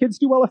 Not kids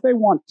do well if they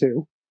want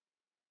to,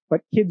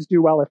 but kids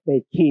do well if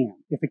they can.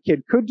 If a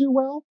kid could do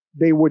well,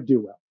 they would do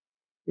well.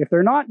 If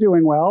they're not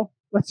doing well,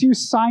 let's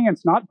use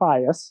science, not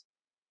bias,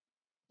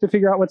 to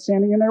figure out what's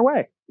standing in their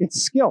way. It's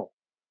skill,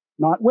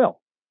 not will.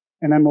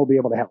 And then we'll be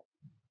able to help.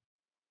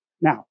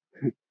 Now,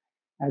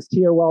 as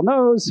Tia well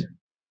knows,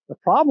 the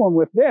problem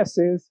with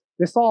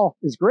this all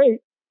is great,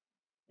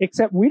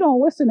 except we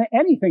don't listen to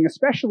anything,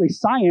 especially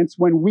science,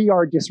 when we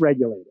are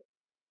dysregulated.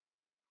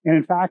 And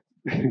in fact,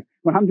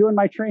 when I'm doing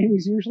my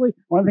trainings, usually,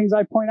 one of the things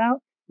I point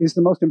out is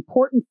the most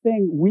important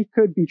thing we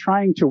could be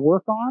trying to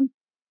work on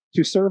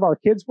to serve our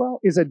kids well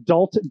is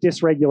adult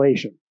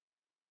dysregulation.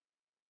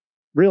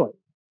 Really.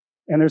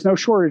 And there's no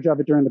shortage of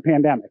it during the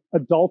pandemic.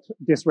 Adult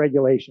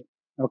dysregulation.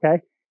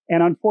 Okay?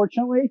 And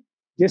unfortunately,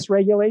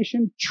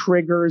 dysregulation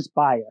triggers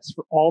bias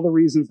for all the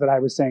reasons that I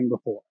was saying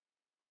before.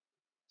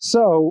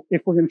 So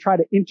if we're going to try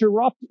to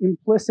interrupt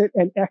implicit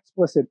and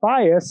explicit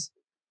bias,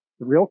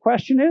 the real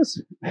question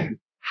is,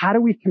 how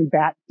do we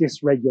combat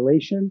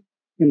dysregulation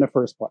in the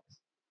first place?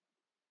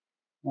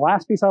 The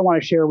last piece I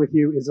want to share with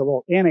you is a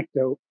little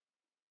anecdote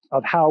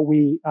of how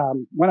we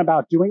went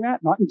about doing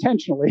that, not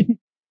intentionally,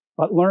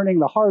 but learning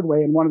the hard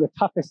way in one of the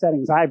toughest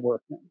settings I've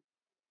worked in.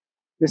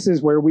 This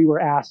is where we were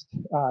asked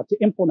to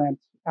implement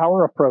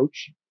our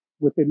approach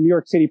with the New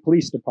York City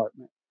Police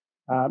Department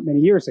many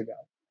years ago.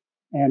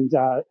 And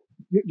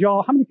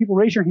y'all, how many people,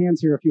 raise your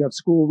hands here if you have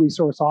school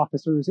resource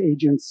officers,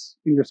 agents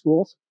in your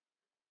schools?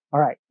 All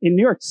right. In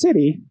New York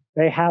City,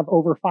 they have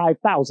over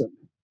 5,000.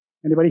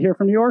 Anybody here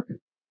from New York?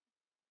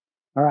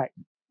 All right.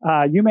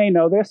 You may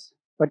know this,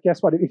 but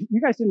guess what? If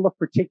you guys didn't look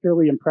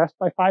particularly impressed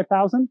by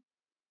 5,000,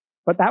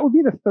 but that would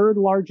be the third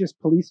largest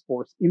police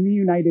force in the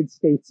United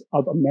States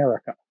of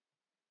America.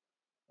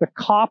 The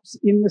cops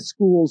in the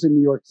schools in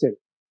New York City.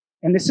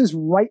 And this is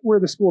right where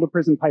the school to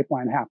prison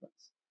pipeline happens.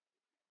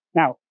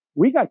 Now,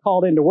 we got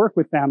called in to work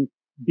with them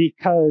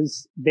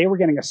because they were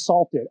getting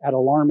assaulted at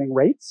alarming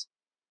rates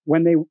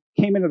when they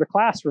came into the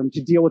classroom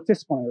to deal with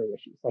disciplinary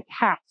issues like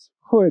hats,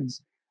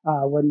 hoods,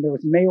 when there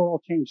was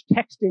mayoral change,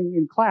 texting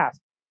in class.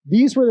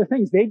 These were the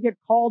things they'd get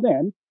called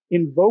in,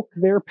 invoke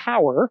their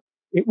power.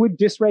 It would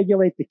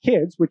dysregulate the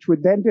kids, which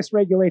would then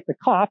dysregulate the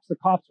cops. The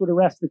cops would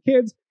arrest the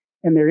kids.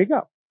 And there you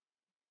go.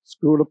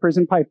 School to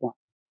prison pipeline.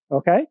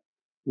 Okay?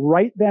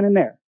 Right then and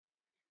there.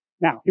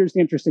 Now, here's the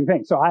interesting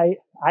thing. So I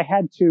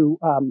had to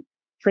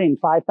train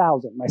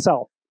 5,000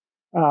 myself.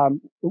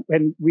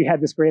 And we had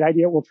this great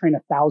idea. We'll train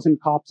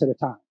 1,000 cops at a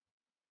time.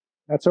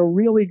 That's a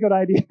really good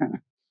idea,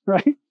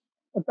 right?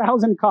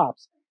 1,000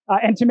 cops.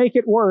 And to make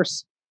it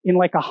worse, in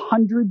like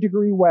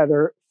 100-degree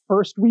weather,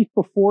 first week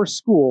before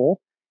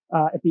school,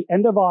 at the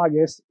end of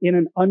August,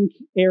 in an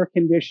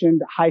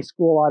air-conditioned high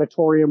school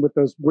auditorium with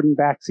those wooden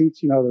back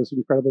seats, those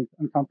incredibly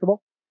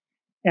uncomfortable.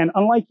 And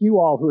unlike you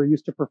all who are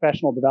used to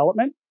professional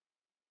development,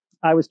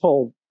 I was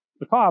told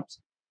the cops,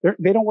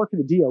 they don't work for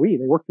the DOE.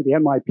 They work for the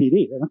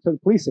NYPD. They went to the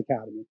police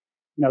academy.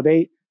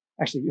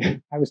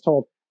 I was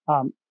told,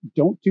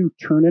 don't do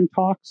turn-in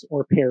talks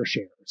or pair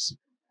shares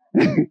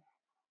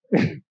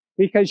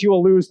because you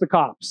will lose the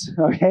cops.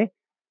 Okay.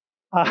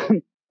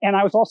 And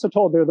I was also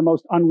told they're the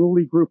most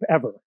unruly group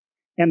ever,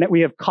 and that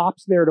we have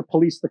cops there to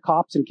police the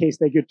cops in case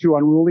they get too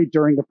unruly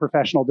during the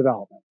professional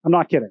development. I'm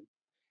not kidding.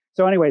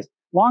 So anyways,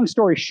 long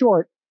story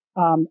short,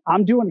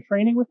 I'm doing a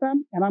training with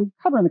them and I'm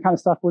covering the kind of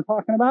stuff we're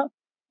talking about.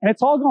 And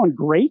it's all going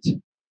great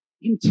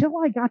until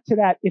I got to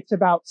that it's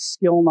about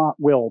skill, not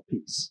will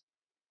piece.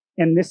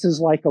 And this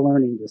is like a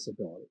learning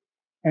disability.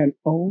 And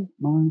oh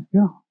my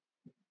God,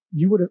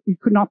 you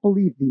could not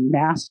believe the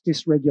mass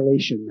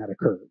dysregulation that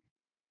occurred.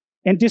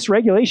 And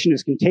dysregulation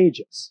is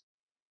contagious.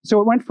 So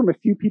it went from a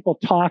few people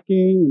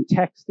talking and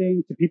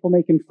texting to people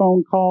making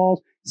phone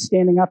calls,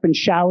 standing up and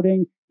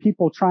shouting,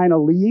 people trying to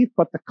leave,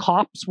 but the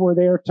cops were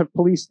there to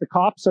police the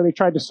cops, so they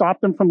tried to stop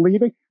them from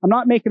leaving. I'm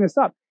not making this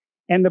up.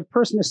 And the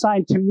person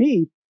assigned to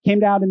me came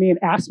down to me and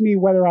asked me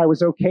whether I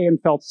was okay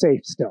and felt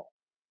safe still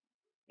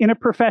in a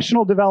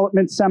professional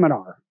development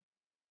seminar.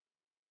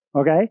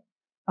 Okay?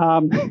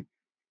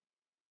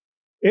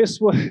 This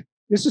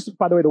is,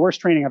 by the way, the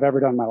worst training I've ever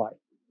done in my life.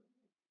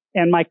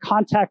 And my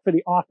contact for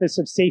the Office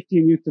of Safety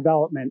and Youth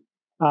Development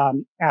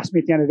asked me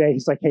at the end of the day,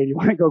 he's like, hey, do you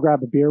want to go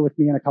grab a beer with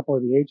me and a couple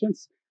of the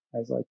agents? I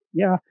was like,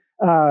 yeah.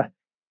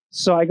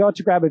 So I go out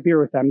to grab a beer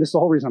with them. This is the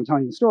whole reason I'm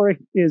telling you the story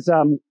is,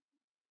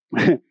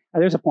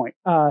 there's a point.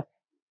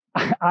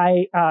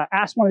 I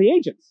asked one of the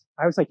agents,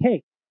 I was like,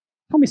 hey,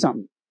 tell me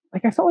something.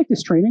 Like, I felt like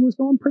this training was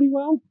going pretty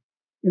well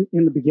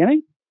in the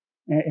beginning.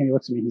 And he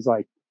looks at me, he's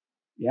like,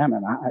 yeah,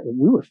 man,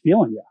 we were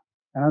feeling you.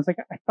 And I was like,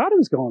 I thought it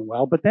was going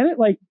well, but then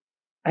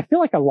I feel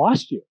like I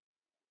lost you.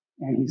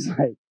 And he's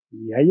like,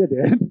 yeah, you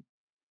did.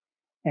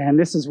 And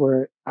this is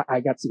where I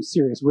got some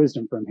serious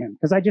wisdom from him,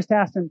 because I just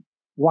asked him,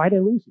 why did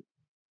I lose you?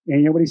 And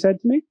you know what he said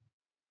to me?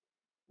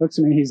 Looks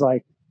at me, he's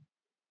like,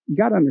 you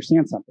got to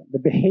understand something. The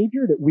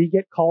behavior that we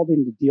get called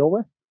in to deal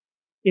with,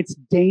 it's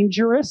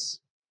dangerous,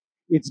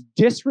 it's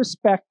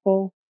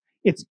disrespectful,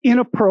 it's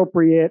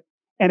inappropriate,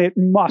 and it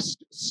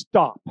must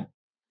stop.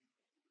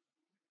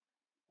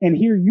 And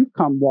here you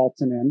come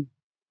waltzing in,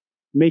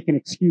 making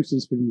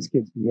excuses for these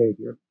kids'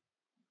 behavior.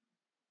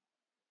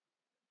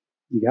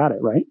 You got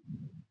it, right?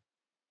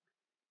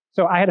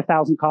 So I had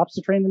 1,000 cops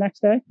to train the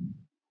next day.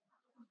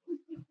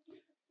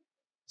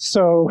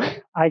 So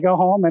I go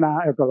home and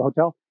I go to the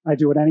hotel. I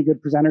do what any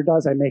good presenter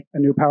does. I make a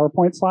new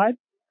PowerPoint slide.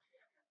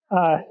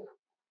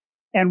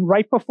 And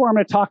right before I'm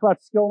going to talk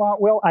about skill,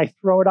 not will, I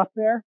throw it up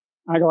there.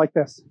 I go like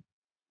this.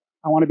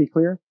 I want to be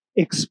clear.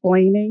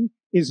 Explaining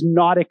is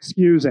not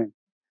excusing.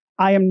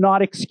 I am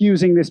not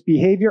excusing this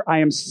behavior. I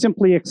am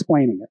simply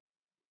explaining it.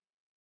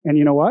 And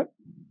you know what?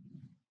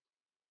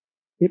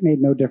 It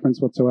made no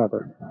difference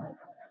whatsoever.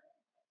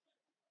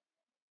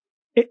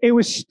 It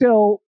was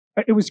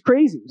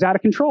crazy. It was out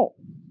of control.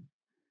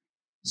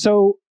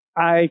 So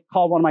I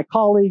called one of my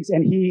colleagues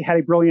and he had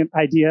a brilliant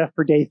idea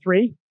for day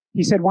 3.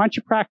 He said, why don't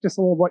you practice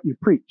a little what you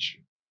preach?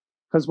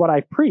 Because what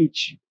I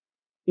preach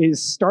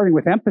is starting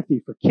with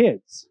empathy for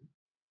kids.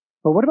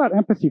 But what about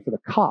empathy for the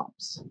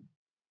cops?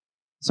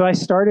 So I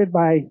started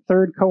my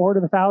third cohort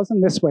of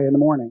 1,000 this way in the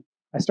morning.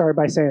 I started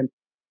by saying,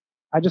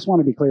 I just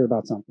want to be clear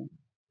about something.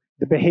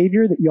 The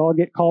behavior that you all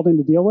get called in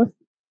to deal with,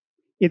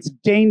 it's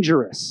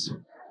dangerous.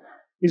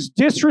 It's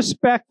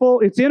disrespectful,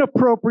 it's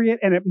inappropriate,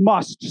 and it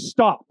must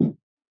stop.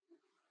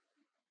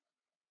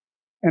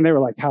 And they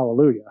were like,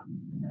 hallelujah.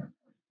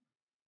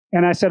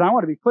 And I said, I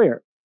want to be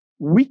clear.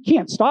 We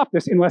can't stop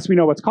this unless we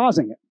know what's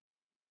causing it.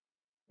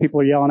 People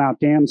are yelling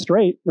out, damn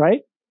straight,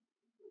 right?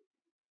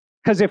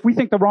 Because if we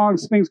think the wrong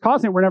thing's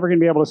causing it, we're never going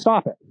to be able to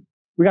stop it.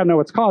 We got to know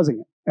what's causing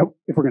it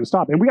if we're going to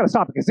stop it. And we got to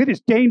stop it because it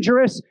is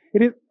dangerous.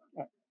 It is.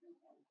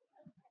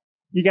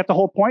 You get the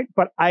whole point,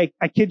 but I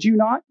kid you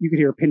not, you could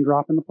hear a pin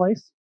drop in the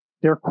place.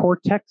 Their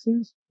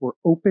cortexes were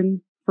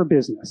open for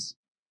business.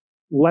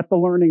 Let the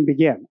learning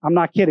begin. I'm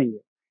not kidding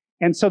you.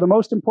 And so the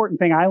most important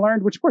thing I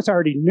learned, which of course I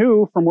already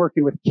knew from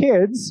working with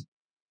kids,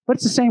 but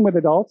it's the same with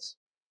adults.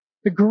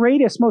 The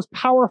greatest, most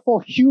powerful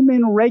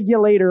human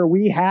regulator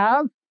we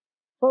have,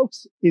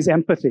 folks, is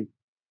empathy.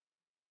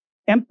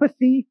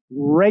 Empathy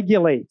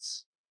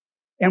regulates.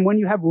 And when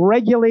you have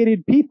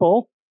regulated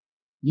people,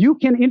 you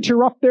can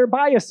interrupt their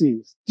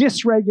biases.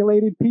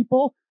 Dysregulated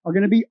people are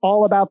going to be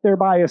all about their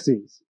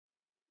biases.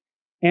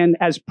 And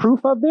as proof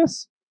of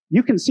this,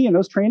 you can see in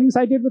those trainings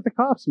I did with the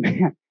cops,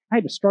 man, I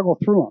had to struggle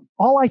through them.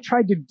 All I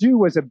tried to do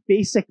was a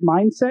basic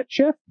mindset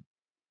shift.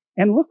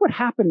 And look what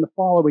happened the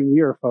following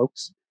year,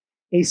 folks.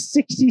 A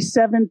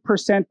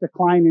 67%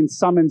 decline in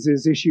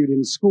summonses issued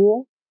in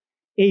school.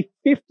 A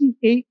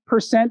 58%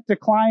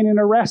 decline in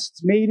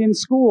arrests made in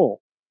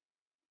school.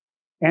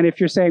 And if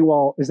you're saying,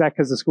 well, is that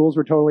because the schools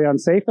were totally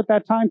unsafe at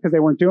that time because they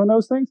weren't doing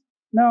those things?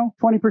 No,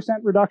 20%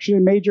 reduction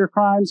in major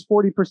crimes,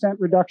 40%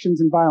 reductions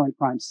in violent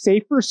crimes.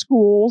 Safer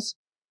schools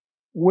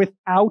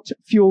without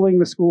fueling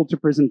the school to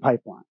prison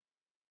pipeline.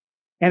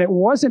 And it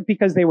wasn't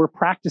because they were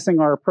practicing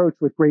our approach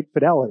with great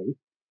fidelity.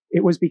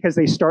 It was because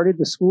they started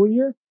the school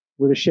year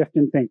with a shift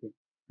in thinking.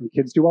 From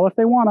kids do well if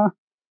they wanna,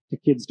 to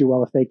kids do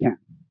well if they can.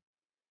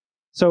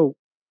 So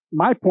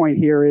my point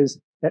here is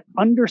that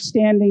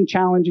understanding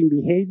challenging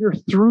behavior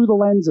through the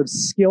lens of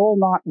skill,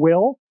 not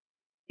will,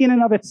 in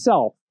and of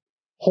itself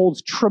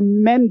holds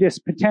tremendous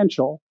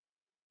potential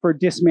for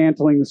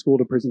dismantling the school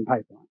to prison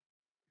pipeline.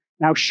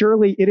 Now,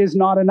 surely it is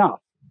not enough.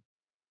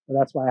 So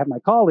that's why I have my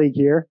colleague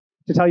here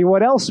to tell you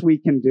what else we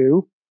can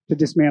do to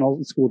dismantle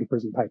the school to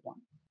prison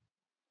pipeline.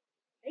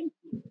 Thank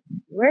you,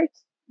 Stuart.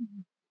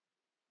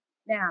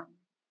 Now,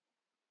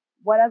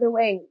 what other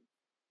ways?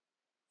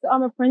 So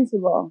I'm a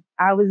principal.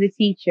 I was a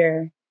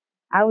teacher.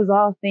 I was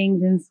all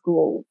things in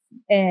school.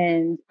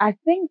 And I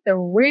think the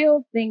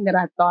real thing that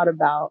I thought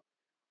about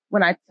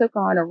when I took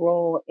on a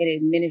role in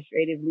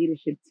administrative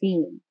leadership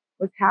team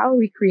was how are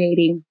we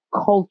creating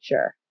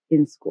culture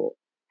in school?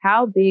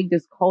 How big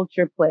does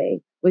culture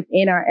play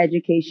within our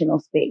educational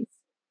space?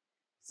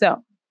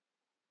 So,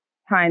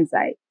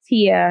 hindsight,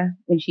 Tia,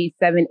 when she's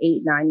 7,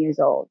 8, 9 years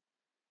old,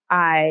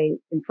 I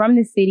am from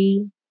the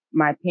city.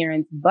 My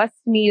parents bused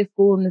me to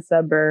school in the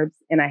suburbs,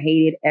 and I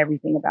hated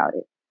everything about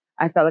it.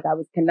 I felt like I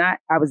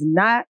was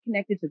not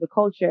connected to the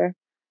culture.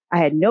 I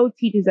had no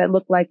teachers that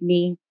looked like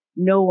me.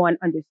 No one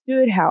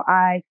understood how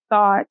I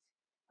thought.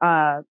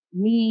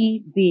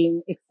 Me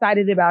being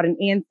excited about an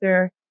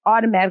answer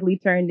automatically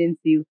turned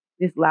into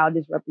this loud,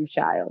 disruptive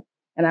child.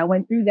 And I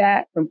went through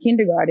that from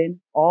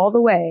kindergarten all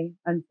the way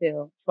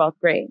until 12th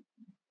grade.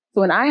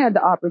 So when I had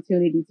the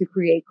opportunity to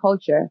create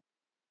culture,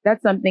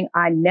 that's something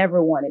I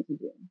never wanted to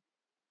do.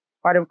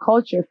 Part of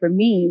culture for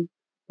me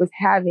was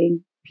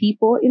having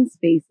people in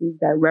spaces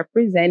that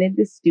represented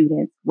the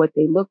students, what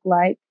they look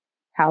like,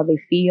 how they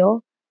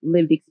feel,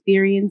 lived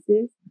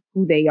experiences,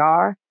 who they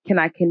are. Can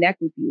I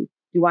connect with you?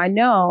 Do I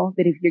know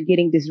that if you're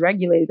getting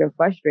dysregulated or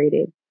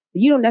frustrated,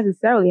 you don't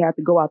necessarily have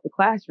to go out the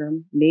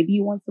classroom? Maybe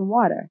you want some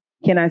water.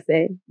 Can I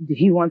say, do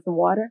you want some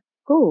water?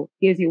 Cool.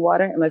 Here's your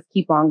water and let's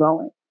keep on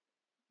going.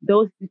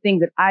 Those are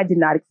things that I did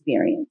not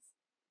experience.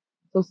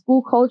 So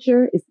school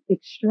culture is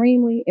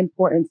extremely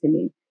important to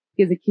me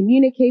because it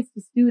communicates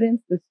to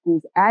students the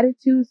school's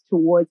attitudes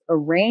towards a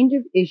range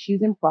of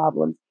issues and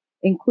problems,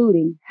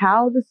 including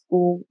how the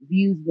school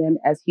views them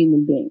as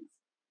human beings.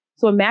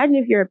 So imagine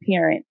if you're a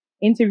parent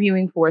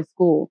interviewing for a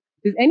school.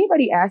 Does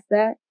anybody ask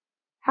that?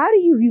 How do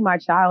you view my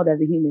child as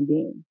a human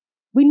being?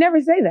 We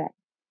never say that.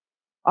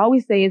 All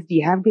we say is, do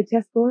you have good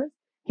test scores?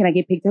 Can I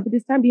get picked up at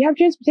this time? Do you have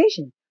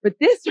transportation? But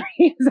this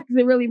is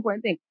a really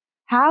important thing.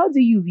 How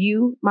do you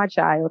view my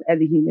child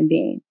as a human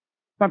being?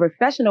 My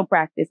professional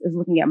practice is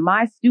looking at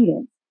my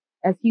students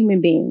as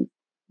human beings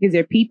because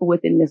they're people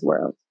within this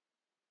world.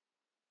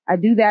 I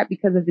do that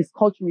because of this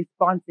culture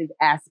responsive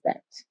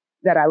aspect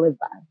that I live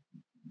by.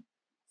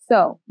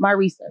 So my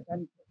research.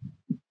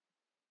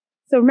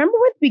 So remember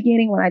at the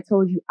beginning when I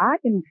told you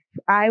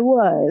I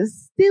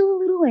was still a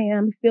little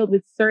lamb filled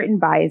with certain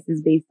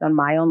biases based on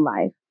my own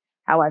life,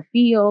 how I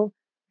feel,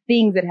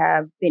 things that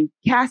have been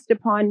cast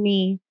upon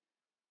me,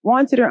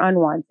 wanted or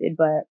unwanted,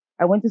 but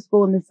I went to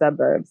school in the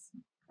suburbs.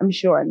 I'm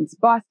sure in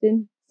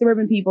Boston,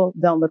 suburban people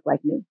don't look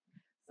like me.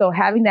 So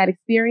having that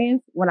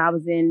experience when I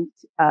was in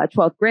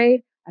 12th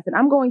grade, I said,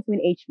 I'm going to an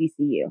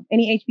HBCU.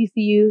 Any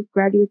HBCU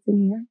graduates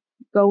in here?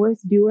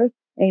 Goers, doers?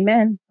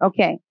 Amen.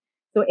 Okay.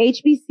 So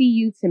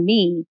HBCU to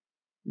me,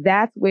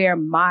 that's where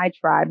my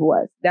tribe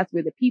was. That's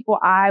where the people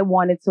I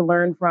wanted to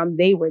learn from,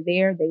 they were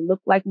there. They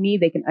looked like me.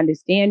 They can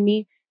understand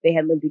me. They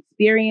had lived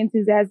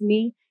experiences as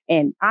me.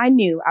 And I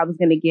knew I was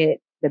going to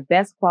get the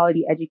best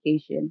quality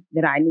education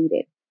that I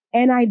needed.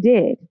 And I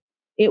did.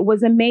 It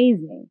was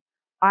amazing.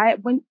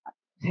 I'm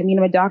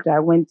a doctor. I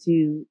went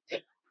to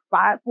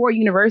 4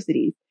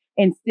 universities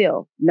and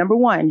still, number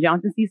one,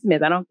 Johnson C.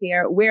 Smith. I don't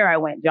care where I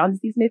went. Johnson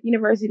C. Smith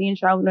University in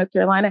Charlotte, North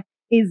Carolina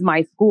is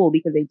my school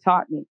because they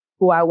taught me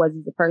who I was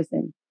as a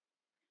person.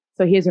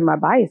 So here's where my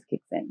bias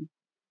kicks in.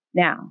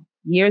 Now,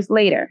 years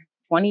later,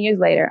 20 years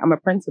later, I'm a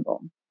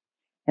principal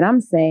and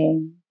I'm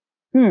saying,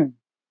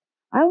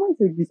 I went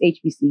to this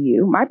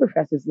HBCU. My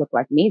professors look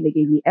like me. They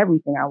gave me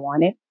everything I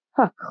wanted.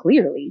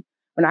 Clearly,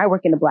 when I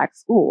work in a Black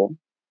school,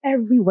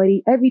 every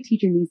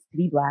teacher needs to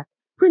be Black.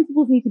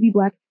 Principals need to be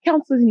Black.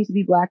 Counselors need to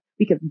be Black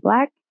because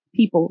Black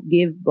people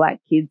give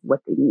Black kids what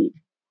they need.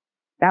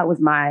 That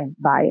was my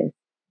bias.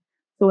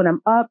 So when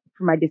I'm up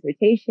for my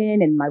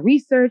dissertation and my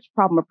research,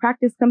 problem of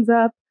practice comes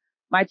up,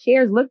 my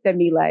chairs looked at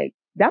me like,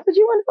 that's what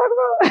you want to talk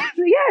about? I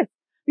said, yes,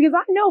 because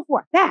I know for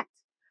a fact,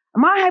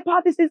 my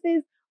hypothesis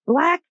is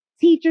Black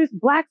teachers,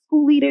 Black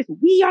school leaders,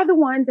 we are the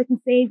ones that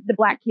can save the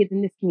Black kids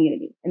in this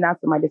community. And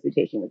that's what my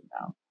dissertation was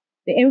about.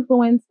 The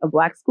influence of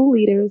Black school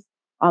leaders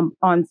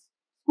on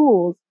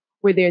schools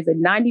where there's a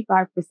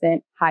 95%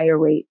 higher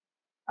rate,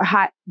 a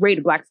high rate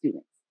of Black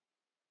students.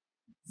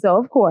 So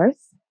of course,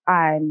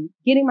 I'm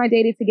getting my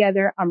data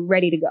together. I'm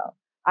ready to go.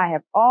 I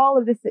have all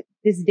of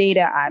this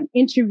data. I'm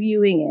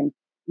interviewing and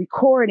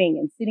recording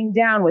and sitting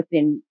down with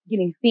them,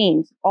 getting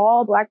themes,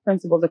 all Black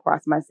principals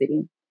across my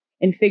city,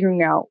 and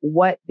figuring out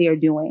what they're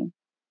doing.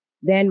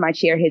 Then my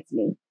chair hits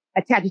me.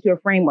 Attach it to a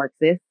framework,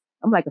 sis.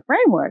 I'm like, a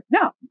framework?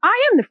 No,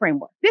 I am the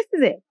framework. This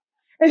is it.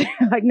 And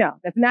they're like, no,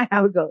 that's not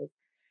how it goes.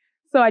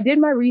 So I did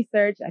my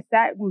research. I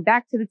sat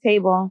back to the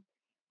table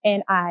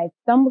and I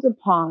stumbled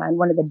upon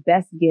one of the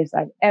best gifts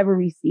I've ever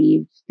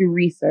received through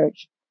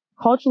research,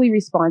 culturally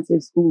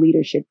responsive school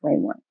leadership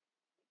framework.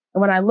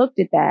 And when I looked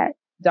at that,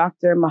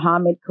 Dr.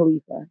 Muhammad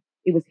Khalifa,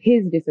 it was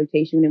his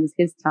dissertation. It was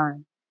his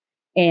time.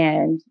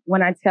 And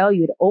when I tell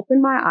you, it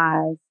opened my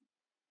eyes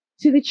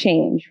to the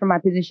change from my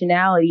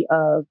positionality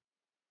of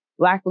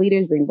Black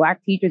leaders bring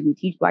Black teachers, we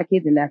teach Black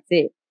kids, and that's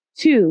it,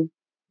 to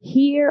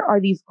here are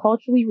these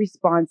culturally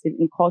responsive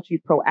and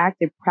culturally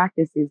proactive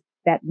practices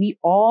that we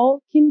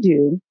all can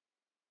do,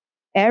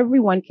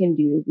 everyone can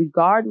do,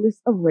 regardless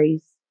of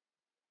race,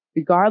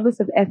 regardless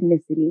of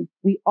ethnicity.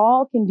 We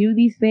all can do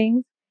these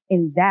things,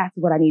 and that's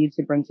what I needed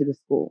to bring to the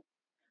school.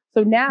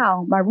 So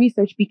now my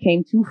research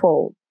became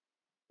twofold.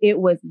 It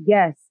was,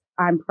 yes,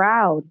 I'm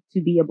proud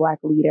to be a Black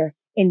leader,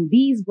 and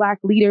these Black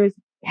leaders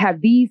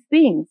have these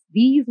things.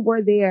 These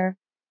were their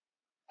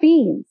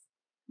themes.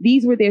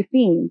 These were their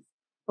themes.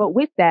 But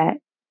with that,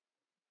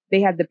 they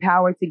had the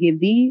power to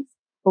give these,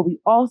 but we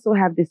also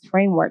have this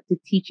framework to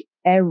teach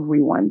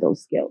everyone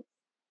those skills.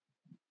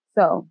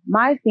 So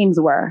my themes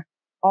were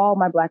all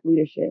my Black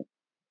leadership,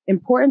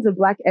 importance of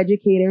Black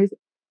educators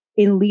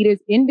in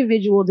leaders'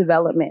 individual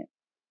development,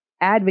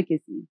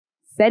 advocacy,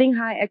 setting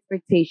high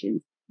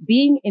expectations,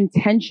 being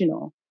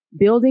intentional,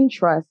 building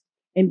trust,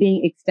 and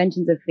being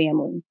extensions of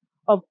family.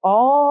 Of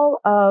all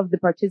of the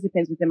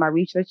participants within my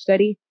research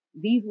study,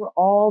 these were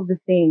all the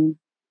things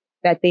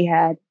that they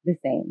had the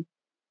same.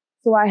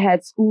 So I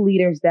had school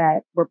leaders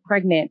that were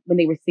pregnant when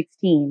they were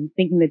 16,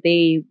 thinking that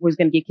they was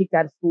going to get kicked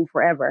out of school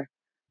forever.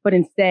 But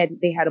instead,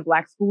 they had a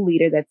Black school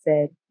leader that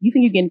said, you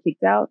think you're getting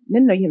kicked out?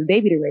 No, you have a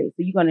baby to raise.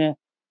 So you're going to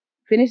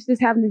finish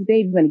having this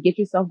baby. You're going to get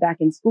yourself back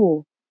in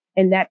school.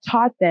 And that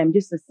taught them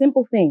just a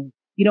simple thing.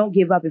 You don't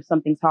give up if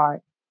something's hard.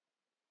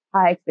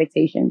 High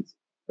expectations,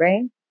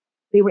 right?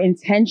 They were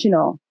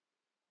intentional.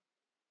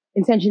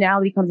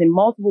 Intentionality comes in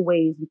multiple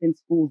ways within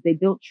schools. They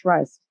built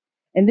trust.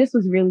 And this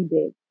was really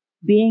big.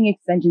 Being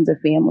extensions of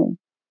family.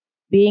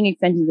 Being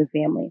extensions of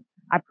family.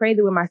 I pray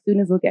that when my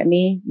students look at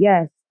me,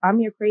 yes, I'm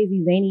your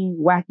crazy, zany,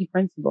 wacky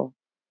principal,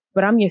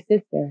 but I'm your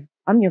sister.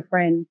 I'm your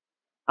friend.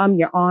 I'm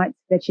your aunt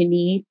that you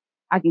need.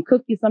 I can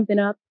cook you something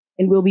up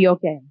and we'll be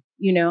okay.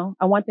 You know,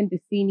 I want them to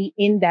see me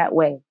in that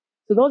way.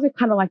 So those are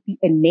kind of like the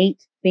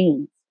innate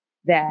things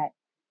that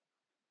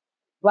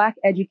Black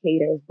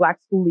educators,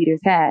 Black school leaders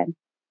had.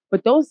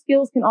 But those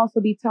skills can also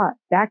be taught.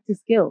 Back to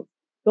skills.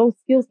 Those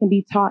skills can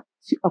be taught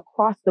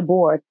across the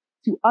board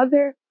to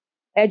other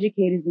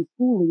educators and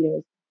school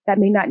leaders that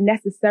may not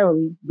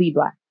necessarily be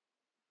Black.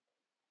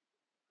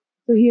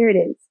 So here it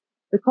is.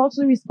 The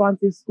culturally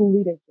responsive school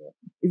leadership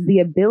is the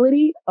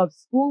ability of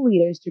school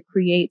leaders to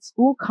create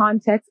school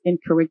context and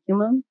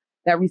curriculum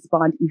that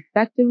respond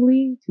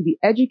effectively to the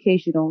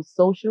educational,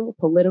 social,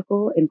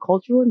 political, and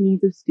cultural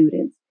needs of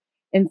students,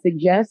 and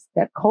suggest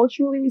that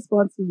culturally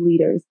responsive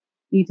leaders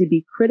need to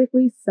be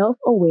critically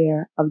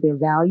self-aware of their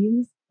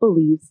values,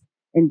 beliefs,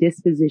 and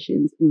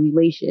dispositions in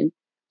relation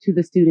to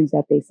the students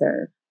that they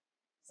serve.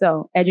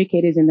 So,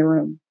 educators in the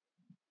room,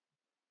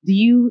 do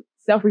you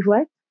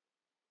self-reflect?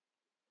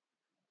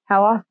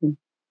 How often?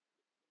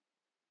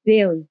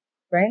 Daily,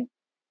 right?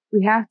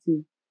 We have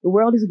to. The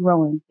world is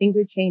growing. Things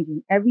are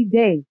changing. Every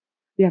day,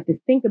 we have to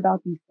think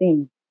about these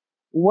things.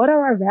 What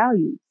are our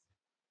values?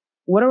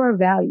 What are our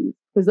values?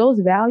 Because those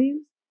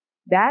values,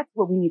 that's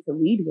what we need to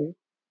lead with,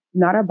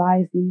 not our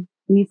biases.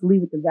 We need to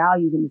lead with the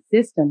values and the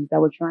systems that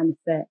we're trying to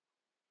set.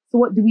 So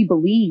what do we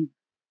believe?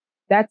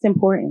 That's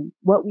important.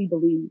 What we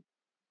believe.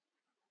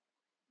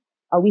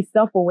 Are we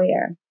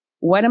self-aware?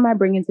 What am I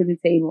bringing to the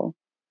table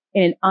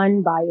in an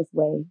unbiased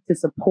way to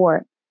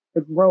support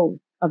the growth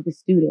of the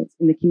students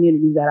in the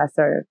communities that I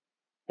serve?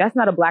 That's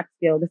not a Black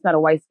skill. That's not a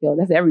white skill.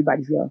 That's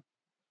everybody's skill.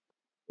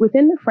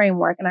 Within the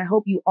framework, and I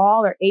hope you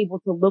all are able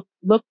to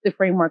look the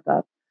framework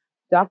up,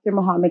 Dr.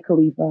 Muhammad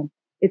Khalifa,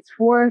 it's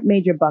 4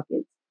 major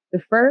buckets. The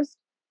first,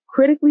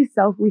 critically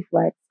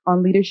self-reflects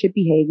on leadership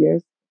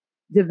behaviors,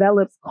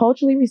 develops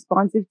culturally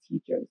responsive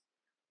teachers,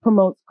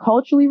 promotes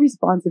culturally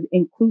responsive,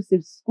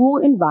 inclusive school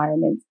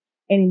environments,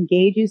 and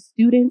engages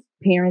students,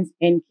 parents,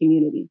 and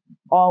community,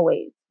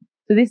 always.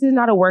 So this is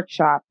not a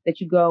workshop that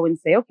you go and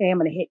say, okay, I'm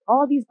going to hit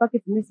all these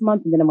buckets in this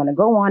month, and then I'm going to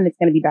go on, and it's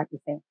going to be back the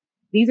same.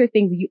 These are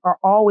things that you are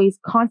always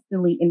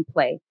constantly in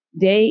play,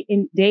 day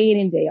in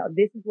and day out.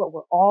 This is what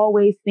we're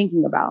always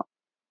thinking about,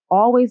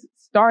 always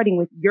starting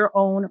with your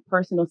own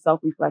personal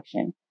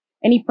self-reflection.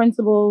 Any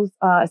principals,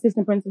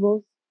 assistant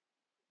principals?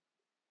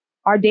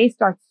 Our day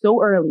starts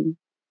so early.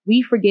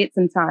 We forget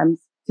sometimes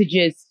to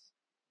just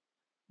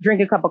drink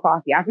a cup of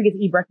coffee. I forget to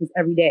eat breakfast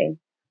every day.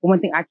 But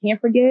one thing I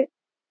can't forget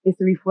is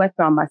to reflect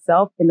on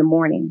myself in the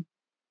morning,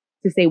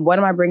 to say, what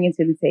am I bringing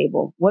to the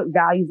table? What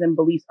values and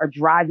beliefs are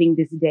driving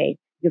this day?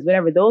 Because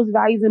whatever those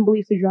values and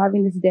beliefs are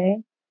driving this day,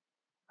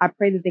 I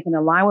pray that they can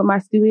align with my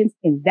students,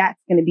 and that's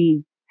going to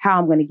be how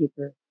I'm going to get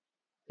through.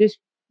 Just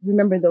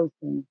remember those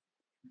things.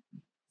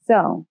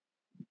 So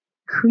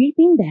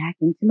creeping back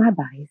into my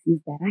biases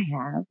that I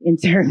have in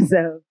terms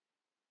of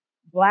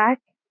Black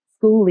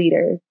school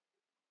leaders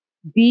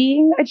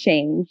being a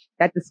change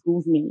that the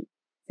schools need.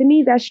 To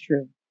me, that's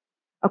true.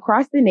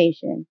 Across the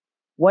nation,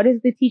 what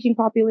is the teaching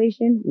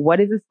population? What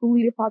is the school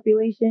leader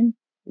population?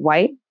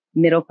 White,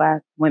 middle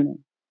class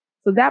women.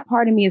 So that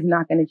part of me is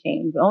not going to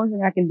change. The only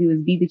thing I can do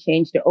is be the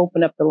change to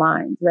open up the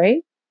lines,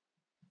 right?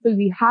 So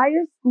we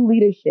hire school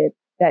leadership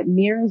that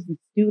mirrors the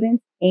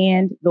students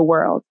and the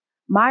world.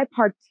 My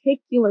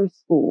particular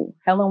school,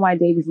 Helen Y.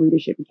 Davis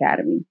Leadership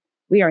Academy,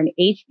 we are an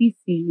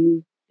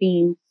HBCU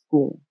themed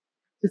school.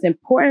 So it's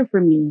important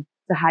for me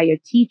to hire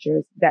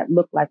teachers that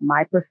look like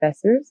my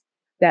professors,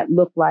 that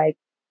look like,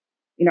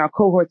 our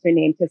cohorts are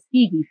named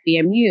Tuskegee,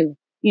 FAMU,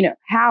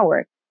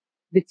 Howard.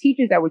 The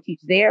teachers that would teach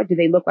there, do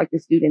they look like the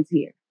students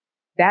here?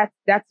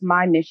 That's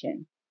my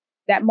mission.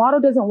 That model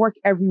doesn't work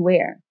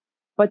everywhere,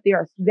 but there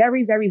are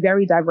very, very,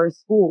 very diverse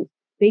schools.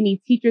 They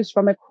need teachers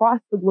from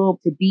across the globe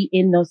to be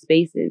in those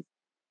spaces.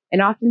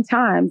 And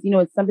oftentimes,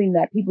 it's something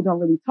that people don't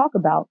really talk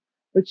about,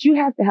 but you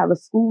have to have a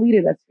school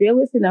leader that's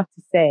fearless enough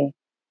to say,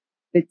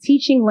 the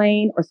teaching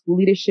lane or school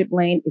leadership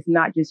lane is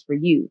not just for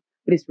you,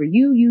 but it's for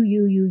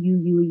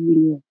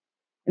you.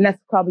 And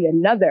that's probably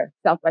another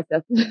South by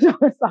Southwest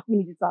we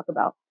need to talk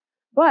about.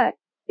 But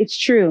it's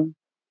true.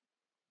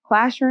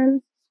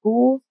 Classrooms,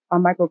 schools are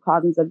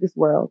microcosms of this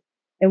world.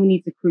 And we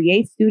need to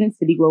create students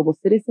to be global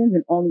citizens.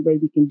 And the only way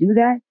we can do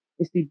that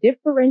is through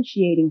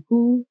differentiating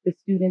who the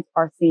students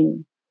are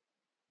seeing.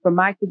 For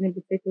my kids in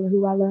particular,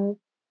 who I love,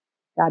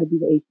 got to be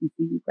the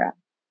HBCU crowd.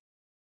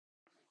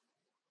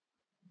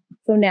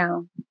 So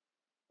now,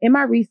 in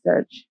my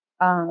research,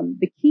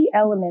 the key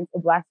elements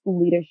of Black school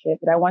leadership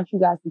that I want you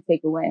guys to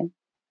take away.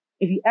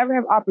 If you ever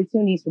have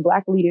opportunities for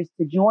Black leaders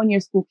to join your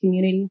school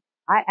community,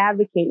 I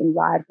advocate and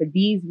ride for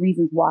these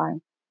reasons why.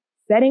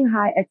 Setting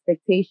high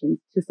expectations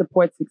to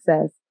support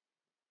success.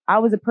 I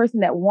was a person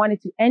that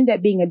wanted to end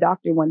up being a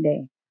doctor one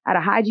day. I had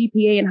a high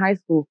GPA in high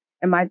school,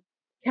 and my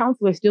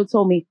counselor still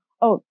told me,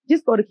 oh,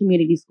 just go to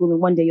community school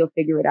and one day you'll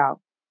figure it out.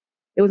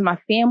 It was my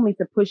family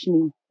to push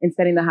me in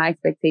setting the high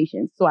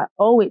expectations. So I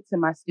owe it to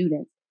my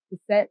students to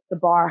set the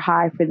bar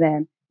high for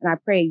them. And I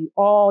pray you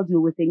all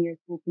do within your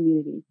school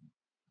communities.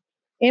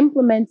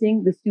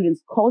 Implementing the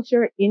students'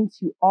 culture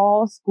into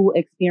all school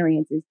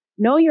experiences.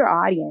 Know your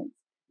audience.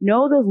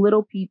 Know those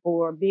little people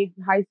or big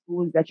high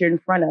schools that you're in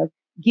front of.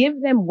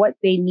 Give them what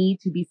they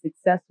need to be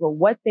successful,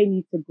 what they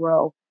need to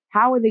grow.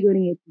 How are they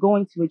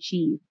going to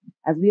achieve?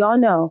 As we all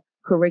know,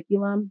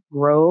 curriculum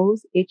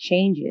grows, it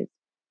changes.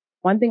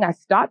 One thing I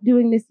stopped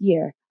doing this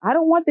year, I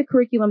don't want the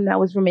curriculum that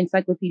was from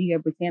Encyclopedia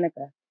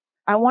Britannica.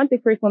 I want the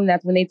curriculum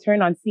that's when they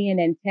turn on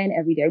CNN 10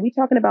 every day. Are we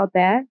talking about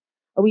that?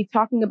 Are we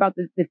talking about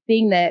the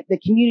thing that the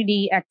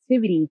community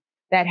activity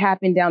that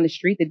happened down the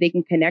street that they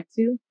can connect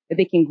to, that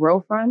they can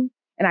grow from?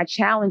 And I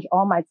challenge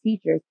all my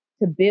teachers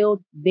to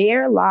build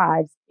their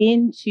lives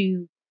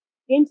into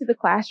the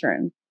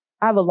classroom.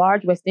 I have a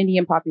large West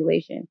Indian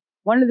population.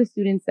 One of the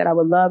students said, I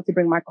would love to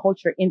bring my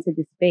culture into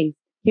this space.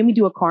 Can we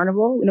do a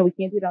carnival? We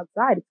can't do it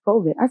outside. It's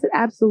COVID. I said,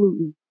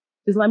 absolutely.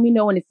 Just let me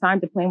know when it's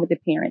time to plan with the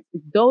parents.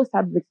 It's those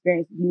types of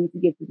experiences you need to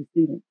give to the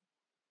students.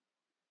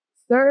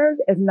 Serve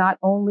as not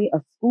only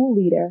a school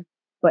leader,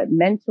 but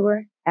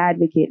mentor,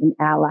 advocate, and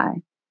ally.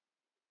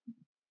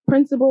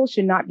 Principals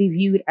should not be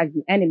viewed as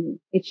the enemy.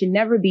 It should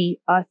never be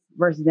us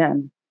versus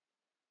them.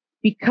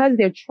 Because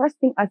they're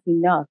trusting us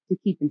enough to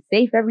keep them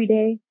safe every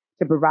day,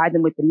 to provide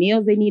them with the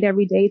meals they need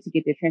every day, to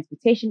get their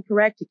transportation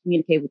correct, to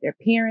communicate with their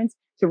parents,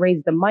 to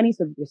raise the money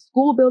so that their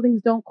school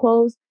buildings don't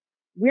close.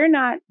 We're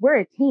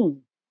a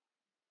team.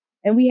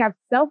 And we have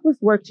selfless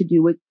work to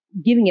do with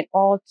giving it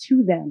all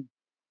to them.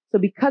 So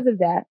because of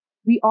that,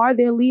 we are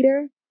their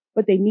leader,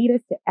 but they need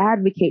us to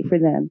advocate for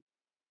them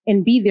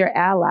and be their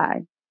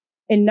ally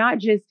and not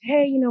just,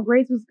 hey,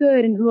 grades was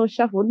good and a little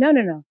shuffle. No.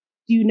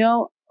 Do you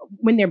know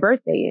when their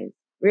birthday is?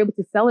 We're able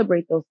to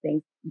celebrate those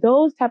things.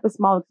 Those type of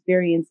small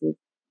experiences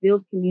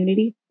build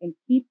community and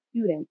keep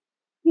students,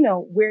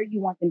 where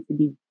you want them to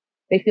be.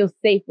 They feel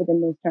safe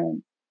within those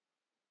terms.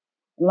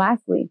 And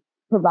lastly,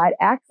 provide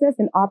access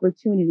and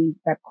opportunities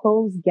that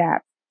close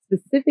gaps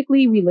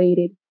specifically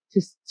related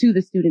to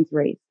the student's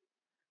race.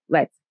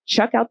 Let's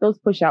chuck out those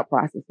push-out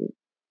processes.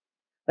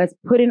 Let's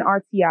put in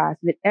RTI so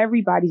that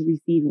everybody's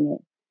receiving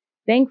it.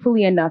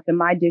 Thankfully enough, in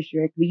my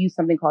district, we use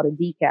something called a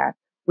DCAP,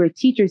 where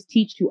teachers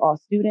teach to all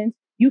students.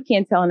 You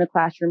can't tell in a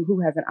classroom who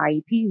has an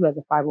IEP, who has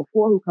a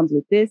 504, who comes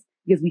with this,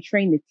 because we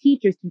train the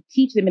teachers to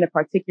teach them in a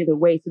particular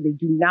way so they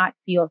do not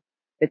feel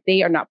that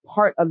they are not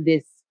part of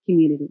this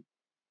community,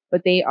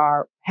 but they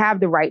have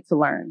the right to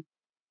learn.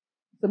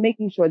 So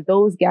making sure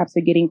those gaps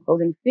are getting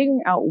closed and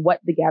figuring out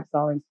what the gaps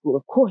are in school.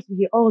 Of course, we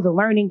hear, the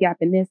learning gap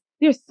in this.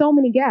 There's so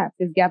many gaps.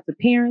 There's gaps with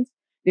parents.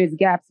 There's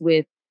gaps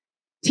with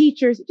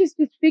teachers. Just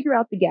figure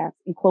out the gaps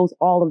and close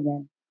all of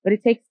them. But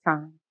it takes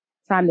time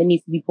that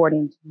needs to be poured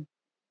into.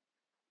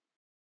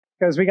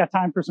 because we got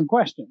time for some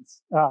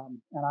questions.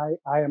 And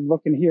I am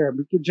looking here.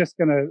 We're just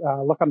going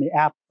to look on the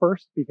app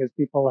first because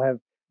people have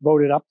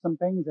voted up some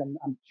things, and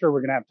I'm sure we're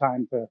going to have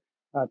time to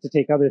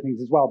take other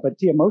things as well. But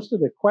Tia, most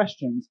of the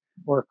questions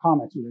or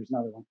comments, there's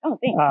another one. Oh,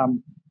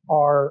 thanks.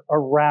 Are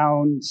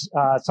around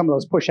some of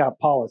those push-out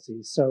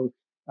policies. So,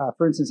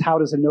 for instance, how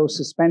does a no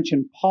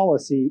suspension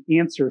policy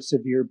answer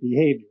severe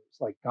behaviors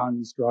like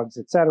guns, drugs,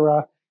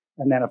 etc.?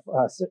 And then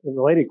a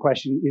related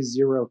question, is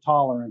zero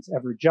tolerance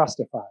ever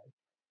justified?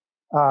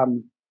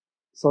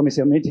 So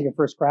let me take a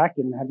first crack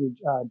and have you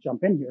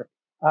jump in here.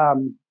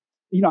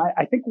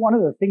 I think one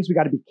of the things we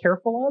got to be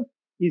careful of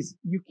is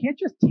you can't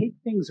just take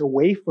things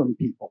away from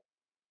people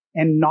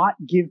and not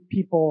give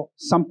people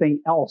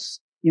something else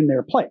in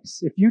their place.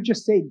 If you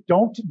just say,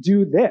 don't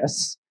do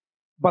this,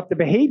 but the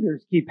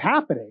behaviors keep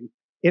happening,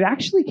 it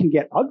actually can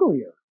get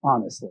uglier,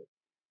 honestly.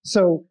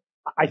 So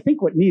I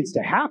think what needs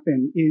to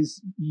happen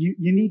is you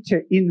need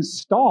to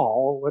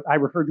install what I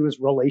refer to as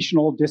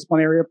relational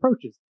disciplinary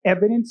approaches,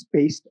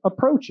 evidence-based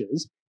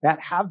approaches that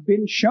have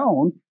been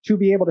shown to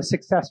be able to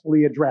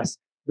successfully address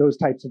those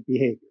types of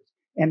behaviors.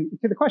 And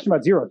to the question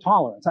about zero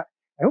tolerance, I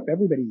hope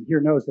everybody here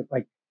knows that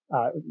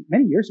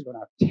many years ago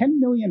now, $10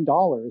 million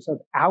of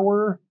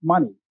our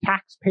money,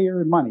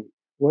 taxpayer money,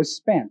 was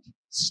spent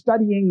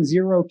studying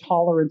zero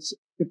tolerance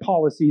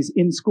policies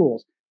in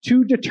schools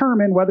to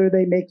determine whether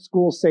they make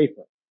schools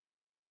safer.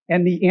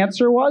 And the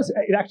answer was,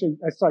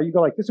 I saw you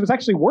go like this, it was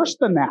actually worse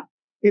than that.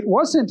 It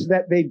wasn't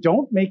that they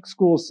don't make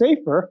schools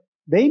safer,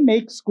 they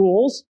make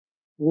schools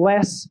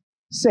less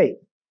safe.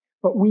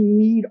 But we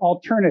need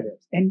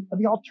alternatives. And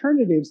the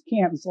alternatives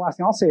can't, this is the last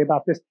thing I'll say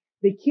about this,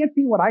 they can't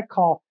be what I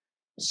call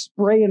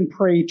spray and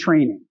pray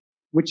training,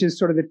 which is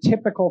sort of the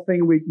typical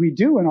thing we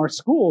do in our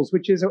schools,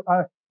 which is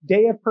a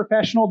day of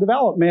professional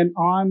development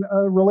on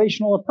a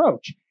relational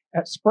approach.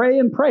 Spray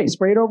and pray,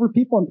 spray it over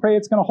people and pray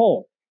it's going to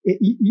hold.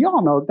 You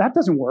all know that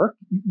doesn't work.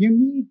 You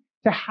need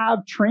to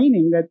have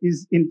training that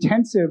is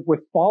intensive with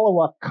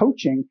follow-up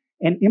coaching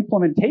and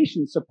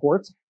implementation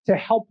supports to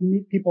help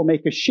people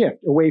make a shift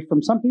away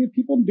from something that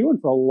people have been doing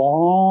for a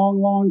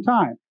long, long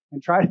time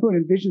and try to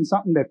envision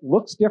something that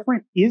looks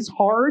different, is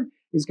hard,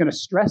 is going to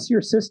stress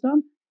your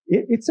system.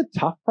 It's a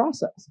tough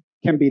process.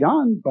 Can be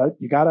done, but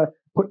you got to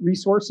put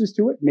resources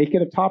to it, make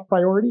it a top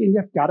priority, and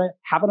you've got to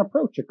have an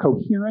approach, a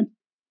coherent,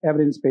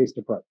 evidence-based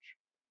approach.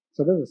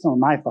 So those are some of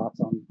my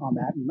thoughts on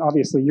that. And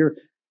obviously, you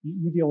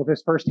deal with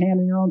this firsthand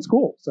in your own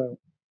school. So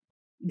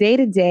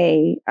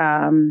day-to-day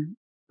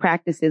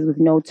practices with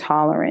no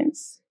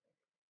tolerance.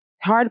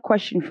 Hard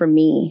question for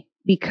me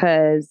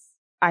because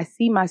I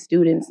see my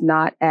students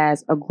not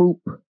as a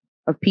group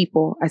of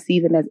people. I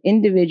see them as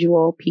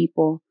individual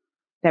people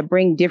that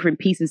bring different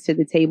pieces to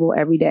the table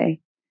every day.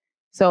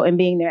 So in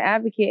being their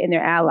advocate and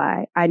their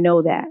ally, I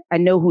know that. I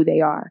know who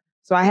they are.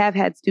 So I have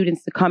had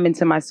students to come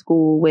into my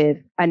school with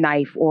a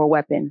knife or a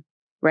weapon,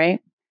 right?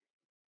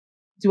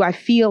 Do I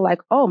feel like,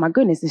 oh my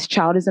goodness, this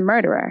child is a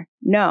murderer?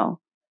 No.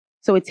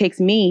 So it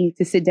takes me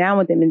to sit down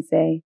with them and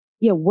say,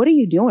 yeah, what are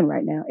you doing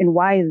right now? And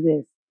why is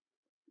this?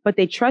 But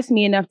they trust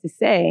me enough to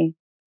say,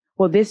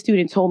 well, this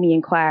student told me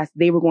in class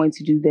they were going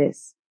to do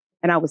this.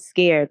 And I was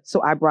scared,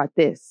 so I brought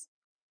this.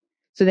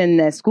 So then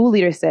the school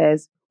leader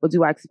says, well,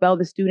 do I expel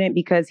the student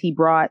because he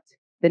brought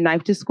the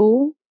knife to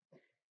school?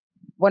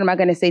 What am I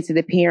going to say to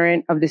the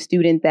parent of the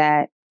student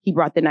that he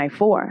brought the knife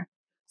for?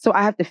 So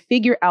I have to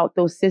figure out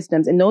those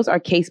systems, and those are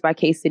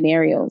case-by-case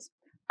scenarios.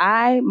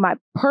 My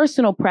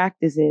personal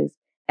practice is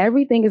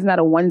everything is not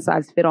a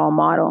one-size-fit-all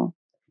model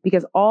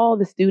because all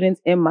the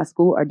students in my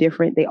school are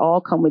different. They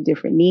all come with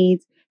different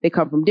needs. They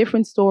come from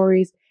different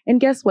stories. And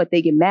guess what?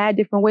 They get mad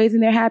different ways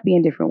and they're happy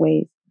in different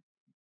ways.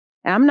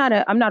 And I'm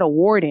not a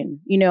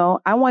warden,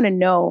 I want to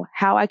know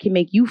how I can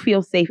make you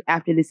feel safe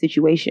after this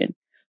situation.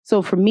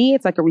 So for me,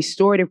 it's like a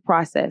restorative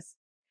process.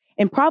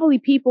 And probably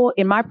people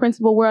in my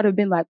principal world have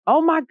been like,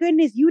 oh my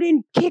goodness, you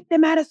didn't kick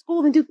them out of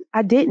school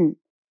I didn't,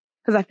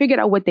 because I figured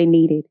out what they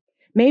needed.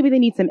 Maybe they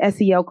need some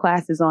SEL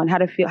classes on how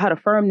to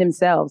firm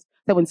themselves.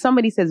 So when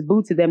somebody says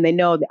boo to them, they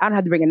know that I don't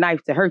have to bring a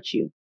knife to hurt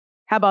you.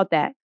 How about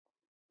that?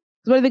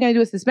 So what are they going to do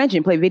with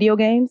suspension? Play video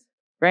games,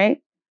 right?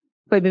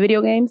 Play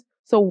video games.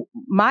 So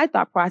my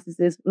thought process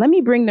is, let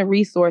me bring the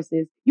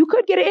resources. You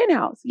could get an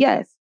in-house,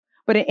 yes.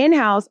 But an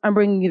in-house, I'm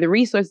bringing you the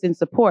resources and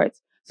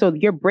supports. So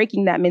you're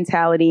breaking that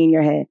mentality in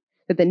your head.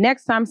 That the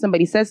next time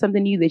somebody says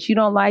something to you that you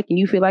don't like and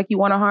you feel like you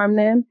want to harm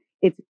them,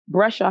 it's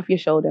brush off your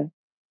shoulder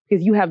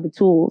because you have the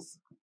tools.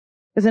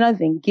 There's another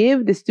thing.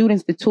 Give the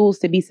students the tools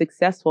to be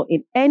successful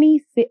in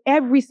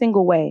every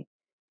single way.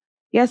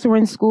 Yes, we're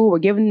in school. We're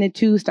giving them the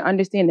tools to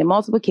understand their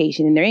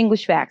multiplication and their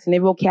English facts and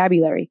their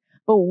vocabulary.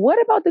 But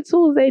what about the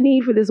tools they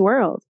need for this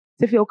world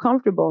to feel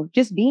comfortable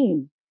just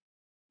being?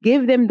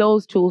 Give them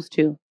those tools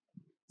too.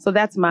 So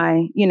that's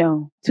my,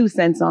 2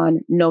 cents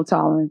on no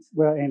tolerance.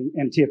 Well,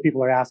 and Tia,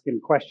 people are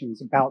asking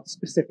questions about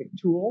specific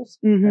tools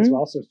as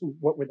well. So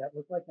what would that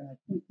look like? And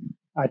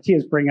I think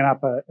Tia's bringing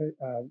up a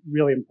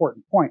really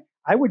important point.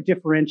 I would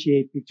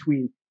differentiate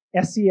between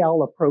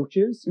SEL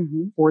approaches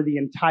for the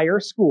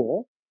entire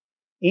school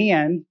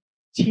and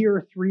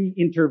tier 3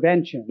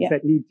 interventions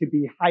that need to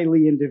be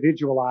highly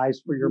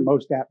individualized for your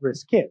most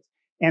at-risk kids.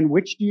 And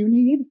which do you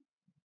need?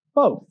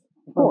 Both,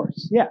 of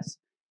course, yes.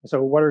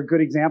 So what are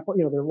good examples?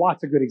 There are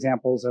lots of good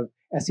examples of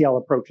SEL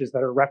approaches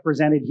that are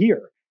represented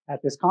here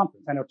at this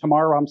conference. I know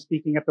tomorrow I'm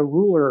speaking at the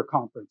Ruler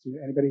conference.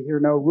 Anybody here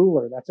know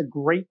Ruler? That's a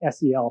great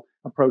SEL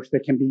approach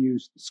that can be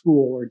used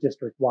school or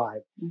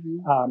district-wide.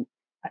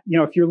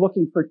 If you're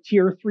looking for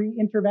tier 3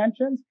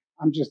 interventions,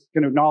 I'm just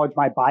going to acknowledge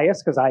my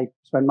bias because I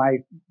spend my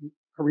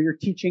career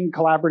teaching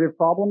collaborative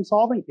problem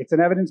solving. It's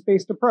an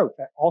evidence-based approach.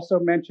 I also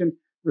mentioned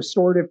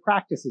restorative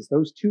practices.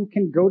 Those two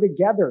can go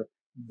together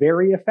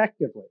very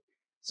effectively.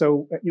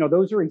 So,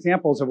 those are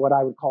examples of what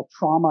I would call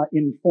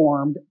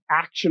trauma-informed,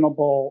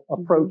 actionable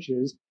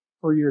approaches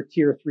for your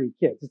tier 3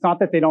 kids. It's not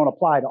that they don't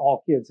apply to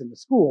all kids in the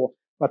school,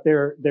 but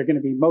they're going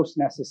to be most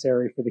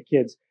necessary for the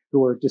kids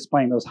who are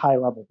displaying those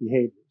high-level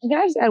behaviors. Can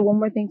I just add one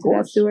more thing to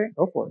that, Stuart?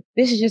 Go for it.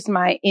 This is just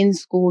my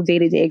in-school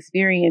day-to-day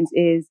experience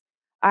is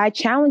I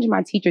challenge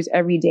my teachers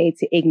every day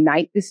to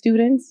ignite the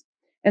students.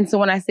 And so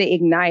when I say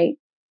ignite,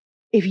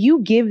 if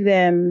you give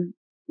them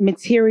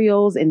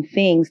materials and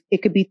things,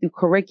 it could be through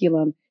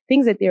curriculum,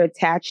 things that they're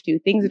attached to,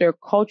 things that are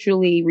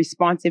culturally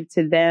responsive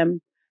to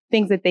them,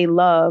 things that they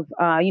love.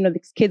 The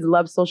kids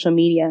love social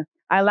media.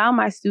 I allow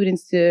my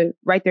students to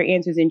write their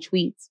answers in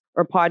tweets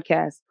or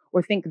podcasts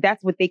or think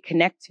that's what they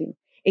connect to.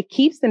 It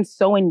keeps them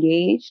so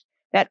engaged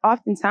that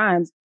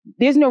oftentimes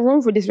there's no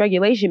room for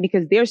dysregulation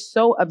because they're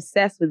so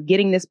obsessed with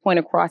getting this point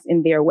across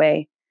in their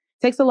way.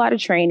 It takes a lot of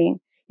training.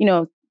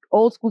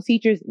 Old school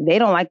teachers, they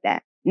don't like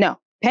that. No,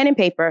 pen and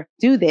paper,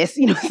 do this.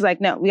 It's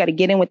like, no, we got to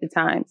get in with the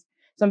times.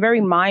 So I'm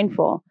very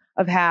mindful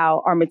of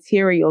how our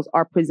materials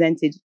are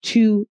presented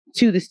to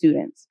the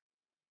students.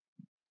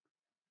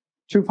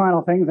 Two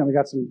final things, and we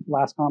got some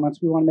last comments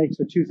we want to make.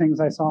 So 2 things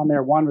I saw in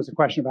there. One was a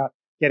question about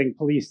getting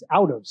police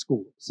out of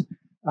schools,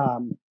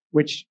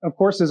 which of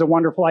course is a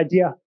wonderful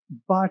idea,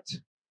 but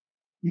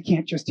you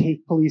can't just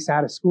take police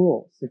out of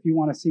schools. If you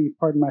want to see,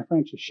 pardon my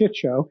French, a shit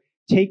show,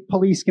 take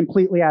police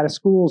completely out of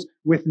schools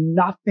with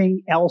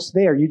nothing else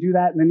there. You do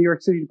that in the New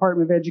York City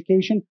Department of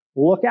Education,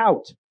 look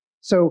out.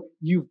 So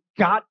you've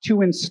got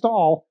to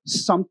install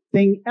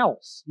something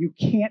else. You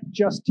can't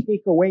just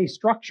take away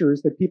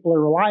structures that people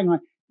are relying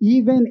on,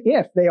 even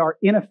if they are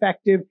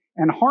ineffective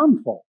and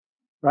harmful,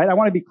 right? I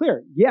want to be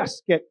clear.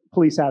 Yes, get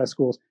police out of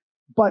schools,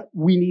 but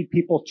we need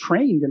people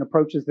trained in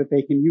approaches that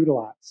they can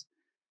utilize.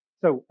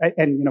 So,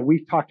 and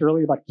we've talked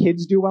earlier about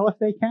kids do well if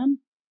they can.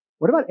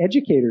 What about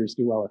educators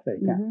do well if they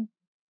can?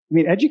 I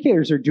mean,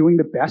 educators are doing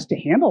the best to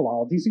handle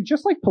all of these,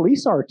 just like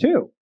police are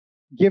too,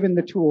 given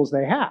the tools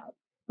they have.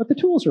 But the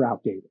tools are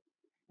outdated.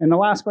 And the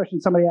last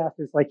question somebody asked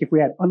is like, if we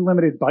had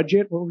unlimited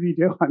budget, what would we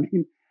do? I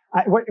mean,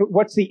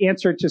 what's the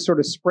answer to sort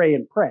of spray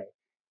and pray?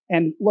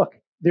 And look,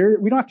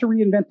 we don't have to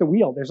reinvent the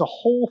wheel. There's a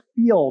whole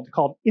field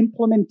called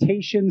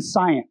implementation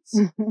science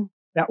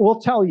that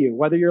will tell you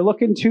whether you're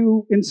looking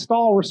to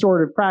install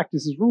restorative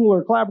practices,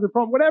 Ruler, collaborative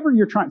program, whatever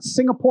you're trying,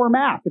 Singapore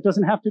math. It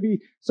doesn't have to be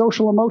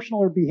social,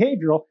 emotional, or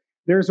behavioral.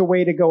 There's a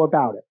way to go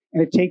about it.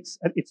 And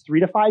it's 3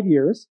 to 5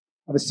 years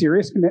of a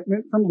serious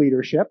commitment from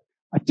leadership,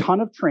 a ton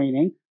of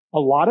training, a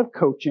lot of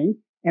coaching,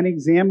 and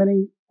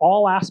examining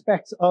all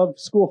aspects of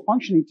school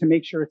functioning to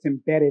make sure it's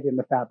embedded in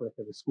the fabric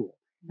of the school.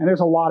 And there's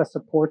a lot of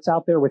supports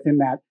out there within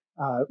that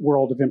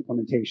world of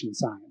implementation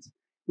science.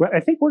 Well, I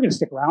think we're going to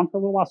stick around for a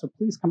little while, so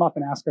please come up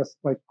and ask us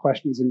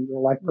questions in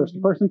real life, person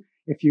to person.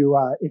 If you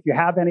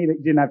have any that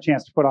you didn't have a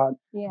chance to put on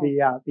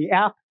the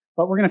app,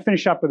 but we're going to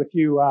finish up with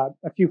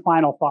a few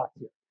final thoughts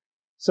here.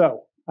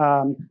 So,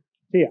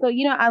 Tia. So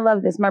I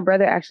love this. My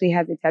brother actually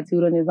has it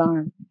tattooed on his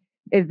arm.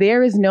 If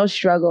there is no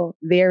struggle,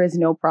 there is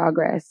no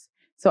progress.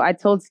 So I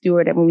told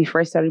Stuart that when we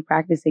first started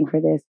practicing for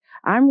this,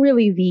 I'm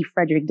really the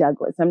Frederick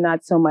Douglass. I'm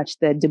not so much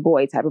the Du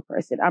Bois type of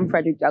person. I'm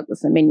Frederick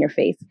Douglass. I'm in your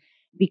face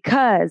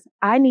because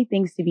I need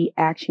things to be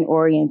action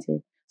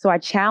oriented. So I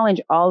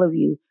challenge all of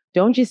you.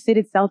 Don't just sit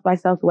at South by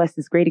Southwest,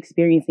 this great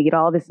experience, and get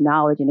all this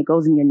knowledge and it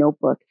goes in your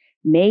notebook.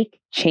 Make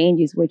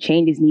changes where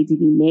changes need to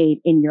be made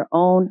in your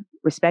own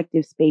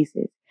respective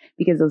spaces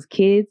because those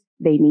kids,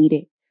 they need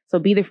it. So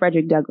be the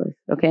Frederick Douglass,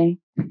 okay?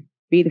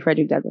 Be the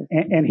Frederick Douglass.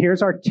 And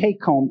here's our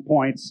take home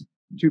points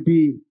to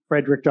be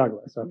Frederick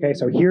Douglass, okay?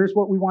 So here's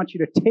what we want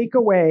you to take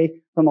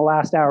away from the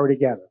last hour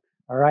together,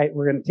 all right?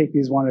 We're going to take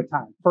these one at a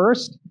time.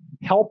 First,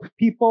 help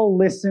people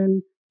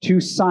listen to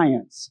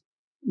science,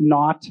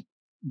 not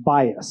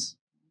bias.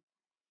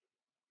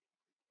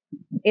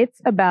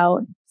 It's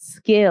about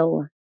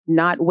skill,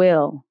 not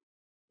will.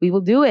 We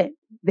will do it.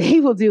 They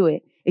will do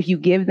it if you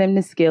give them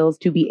the skills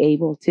to be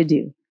able to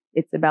do.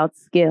 It's about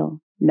skill,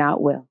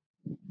 not will.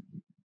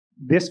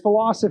 This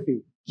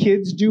philosophy,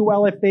 kids do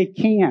well if they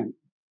can.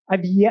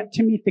 I've yet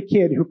to meet the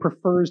kid who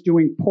prefers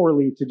doing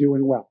poorly to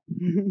doing well.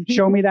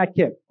 Show me that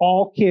kid.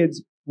 All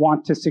kids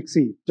want to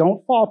succeed.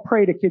 Don't fall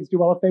prey to kids do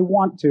well if they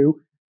want to.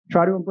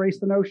 Try to embrace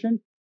the notion,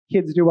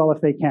 kids do well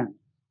if they can.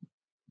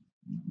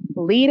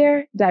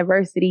 Leader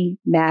diversity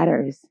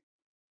matters.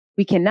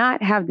 We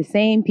cannot have the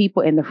same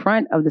people in the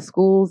front of the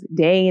schools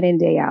day in and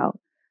day out.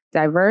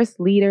 Diverse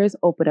leaders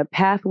open up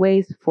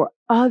pathways for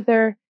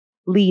other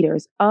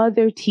leaders,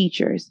 other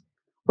teachers.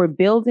 We're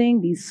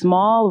building these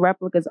small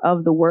replicas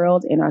of the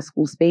world in our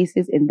school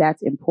spaces, and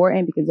that's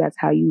important because that's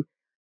how you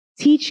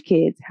teach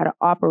kids how to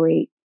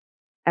operate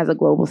as a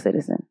global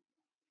citizen.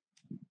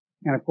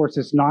 And of course,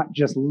 it's not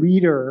just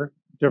leader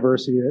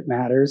diversity that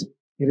matters.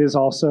 It is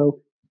also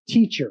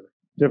teacher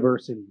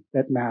diversity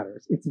that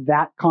matters. It's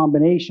that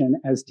combination,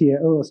 as Tia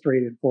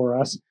illustrated for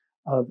us,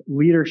 of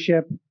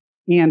leadership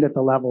and at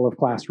the level of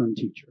classroom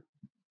teacher.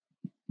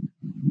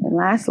 And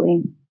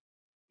lastly,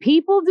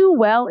 people do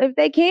well if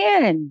they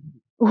can.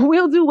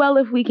 We'll do well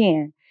if we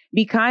can.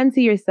 Be kind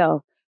to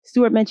yourself.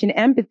 Stuart mentioned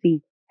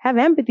empathy. Have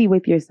empathy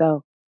with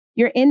yourself.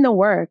 You're in the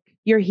work.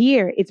 You're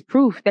here. It's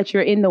proof that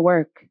you're in the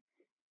work.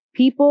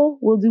 People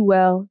will do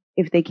well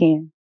if they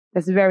can.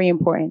 That's very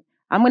important.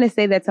 I'm going to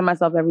say that to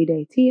myself every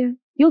day. Tia,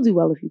 you'll do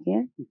well if you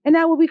can. And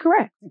that will be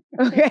correct.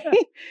 Okay?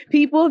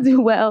 People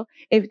do well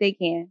if they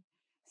can.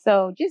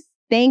 So just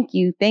thank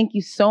you. Thank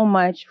you so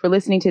much for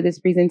listening to this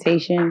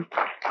presentation.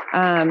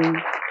 I'm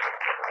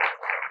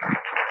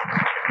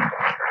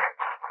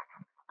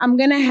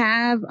going to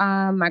have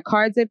my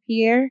cards up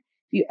here. If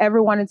you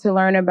ever wanted to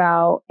learn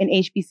about an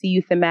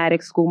HBCU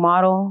thematic school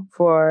model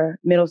for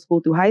middle school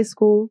through high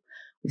school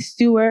with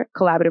Stuart,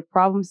 collaborative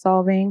problem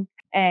solving.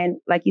 And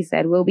like you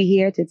said, we'll be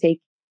here to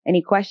take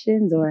any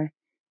questions or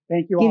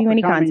Thank you give all you for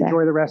any coming. contact.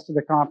 Enjoy the rest of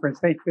the conference.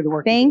 Thank you for the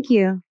work. Thank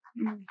you.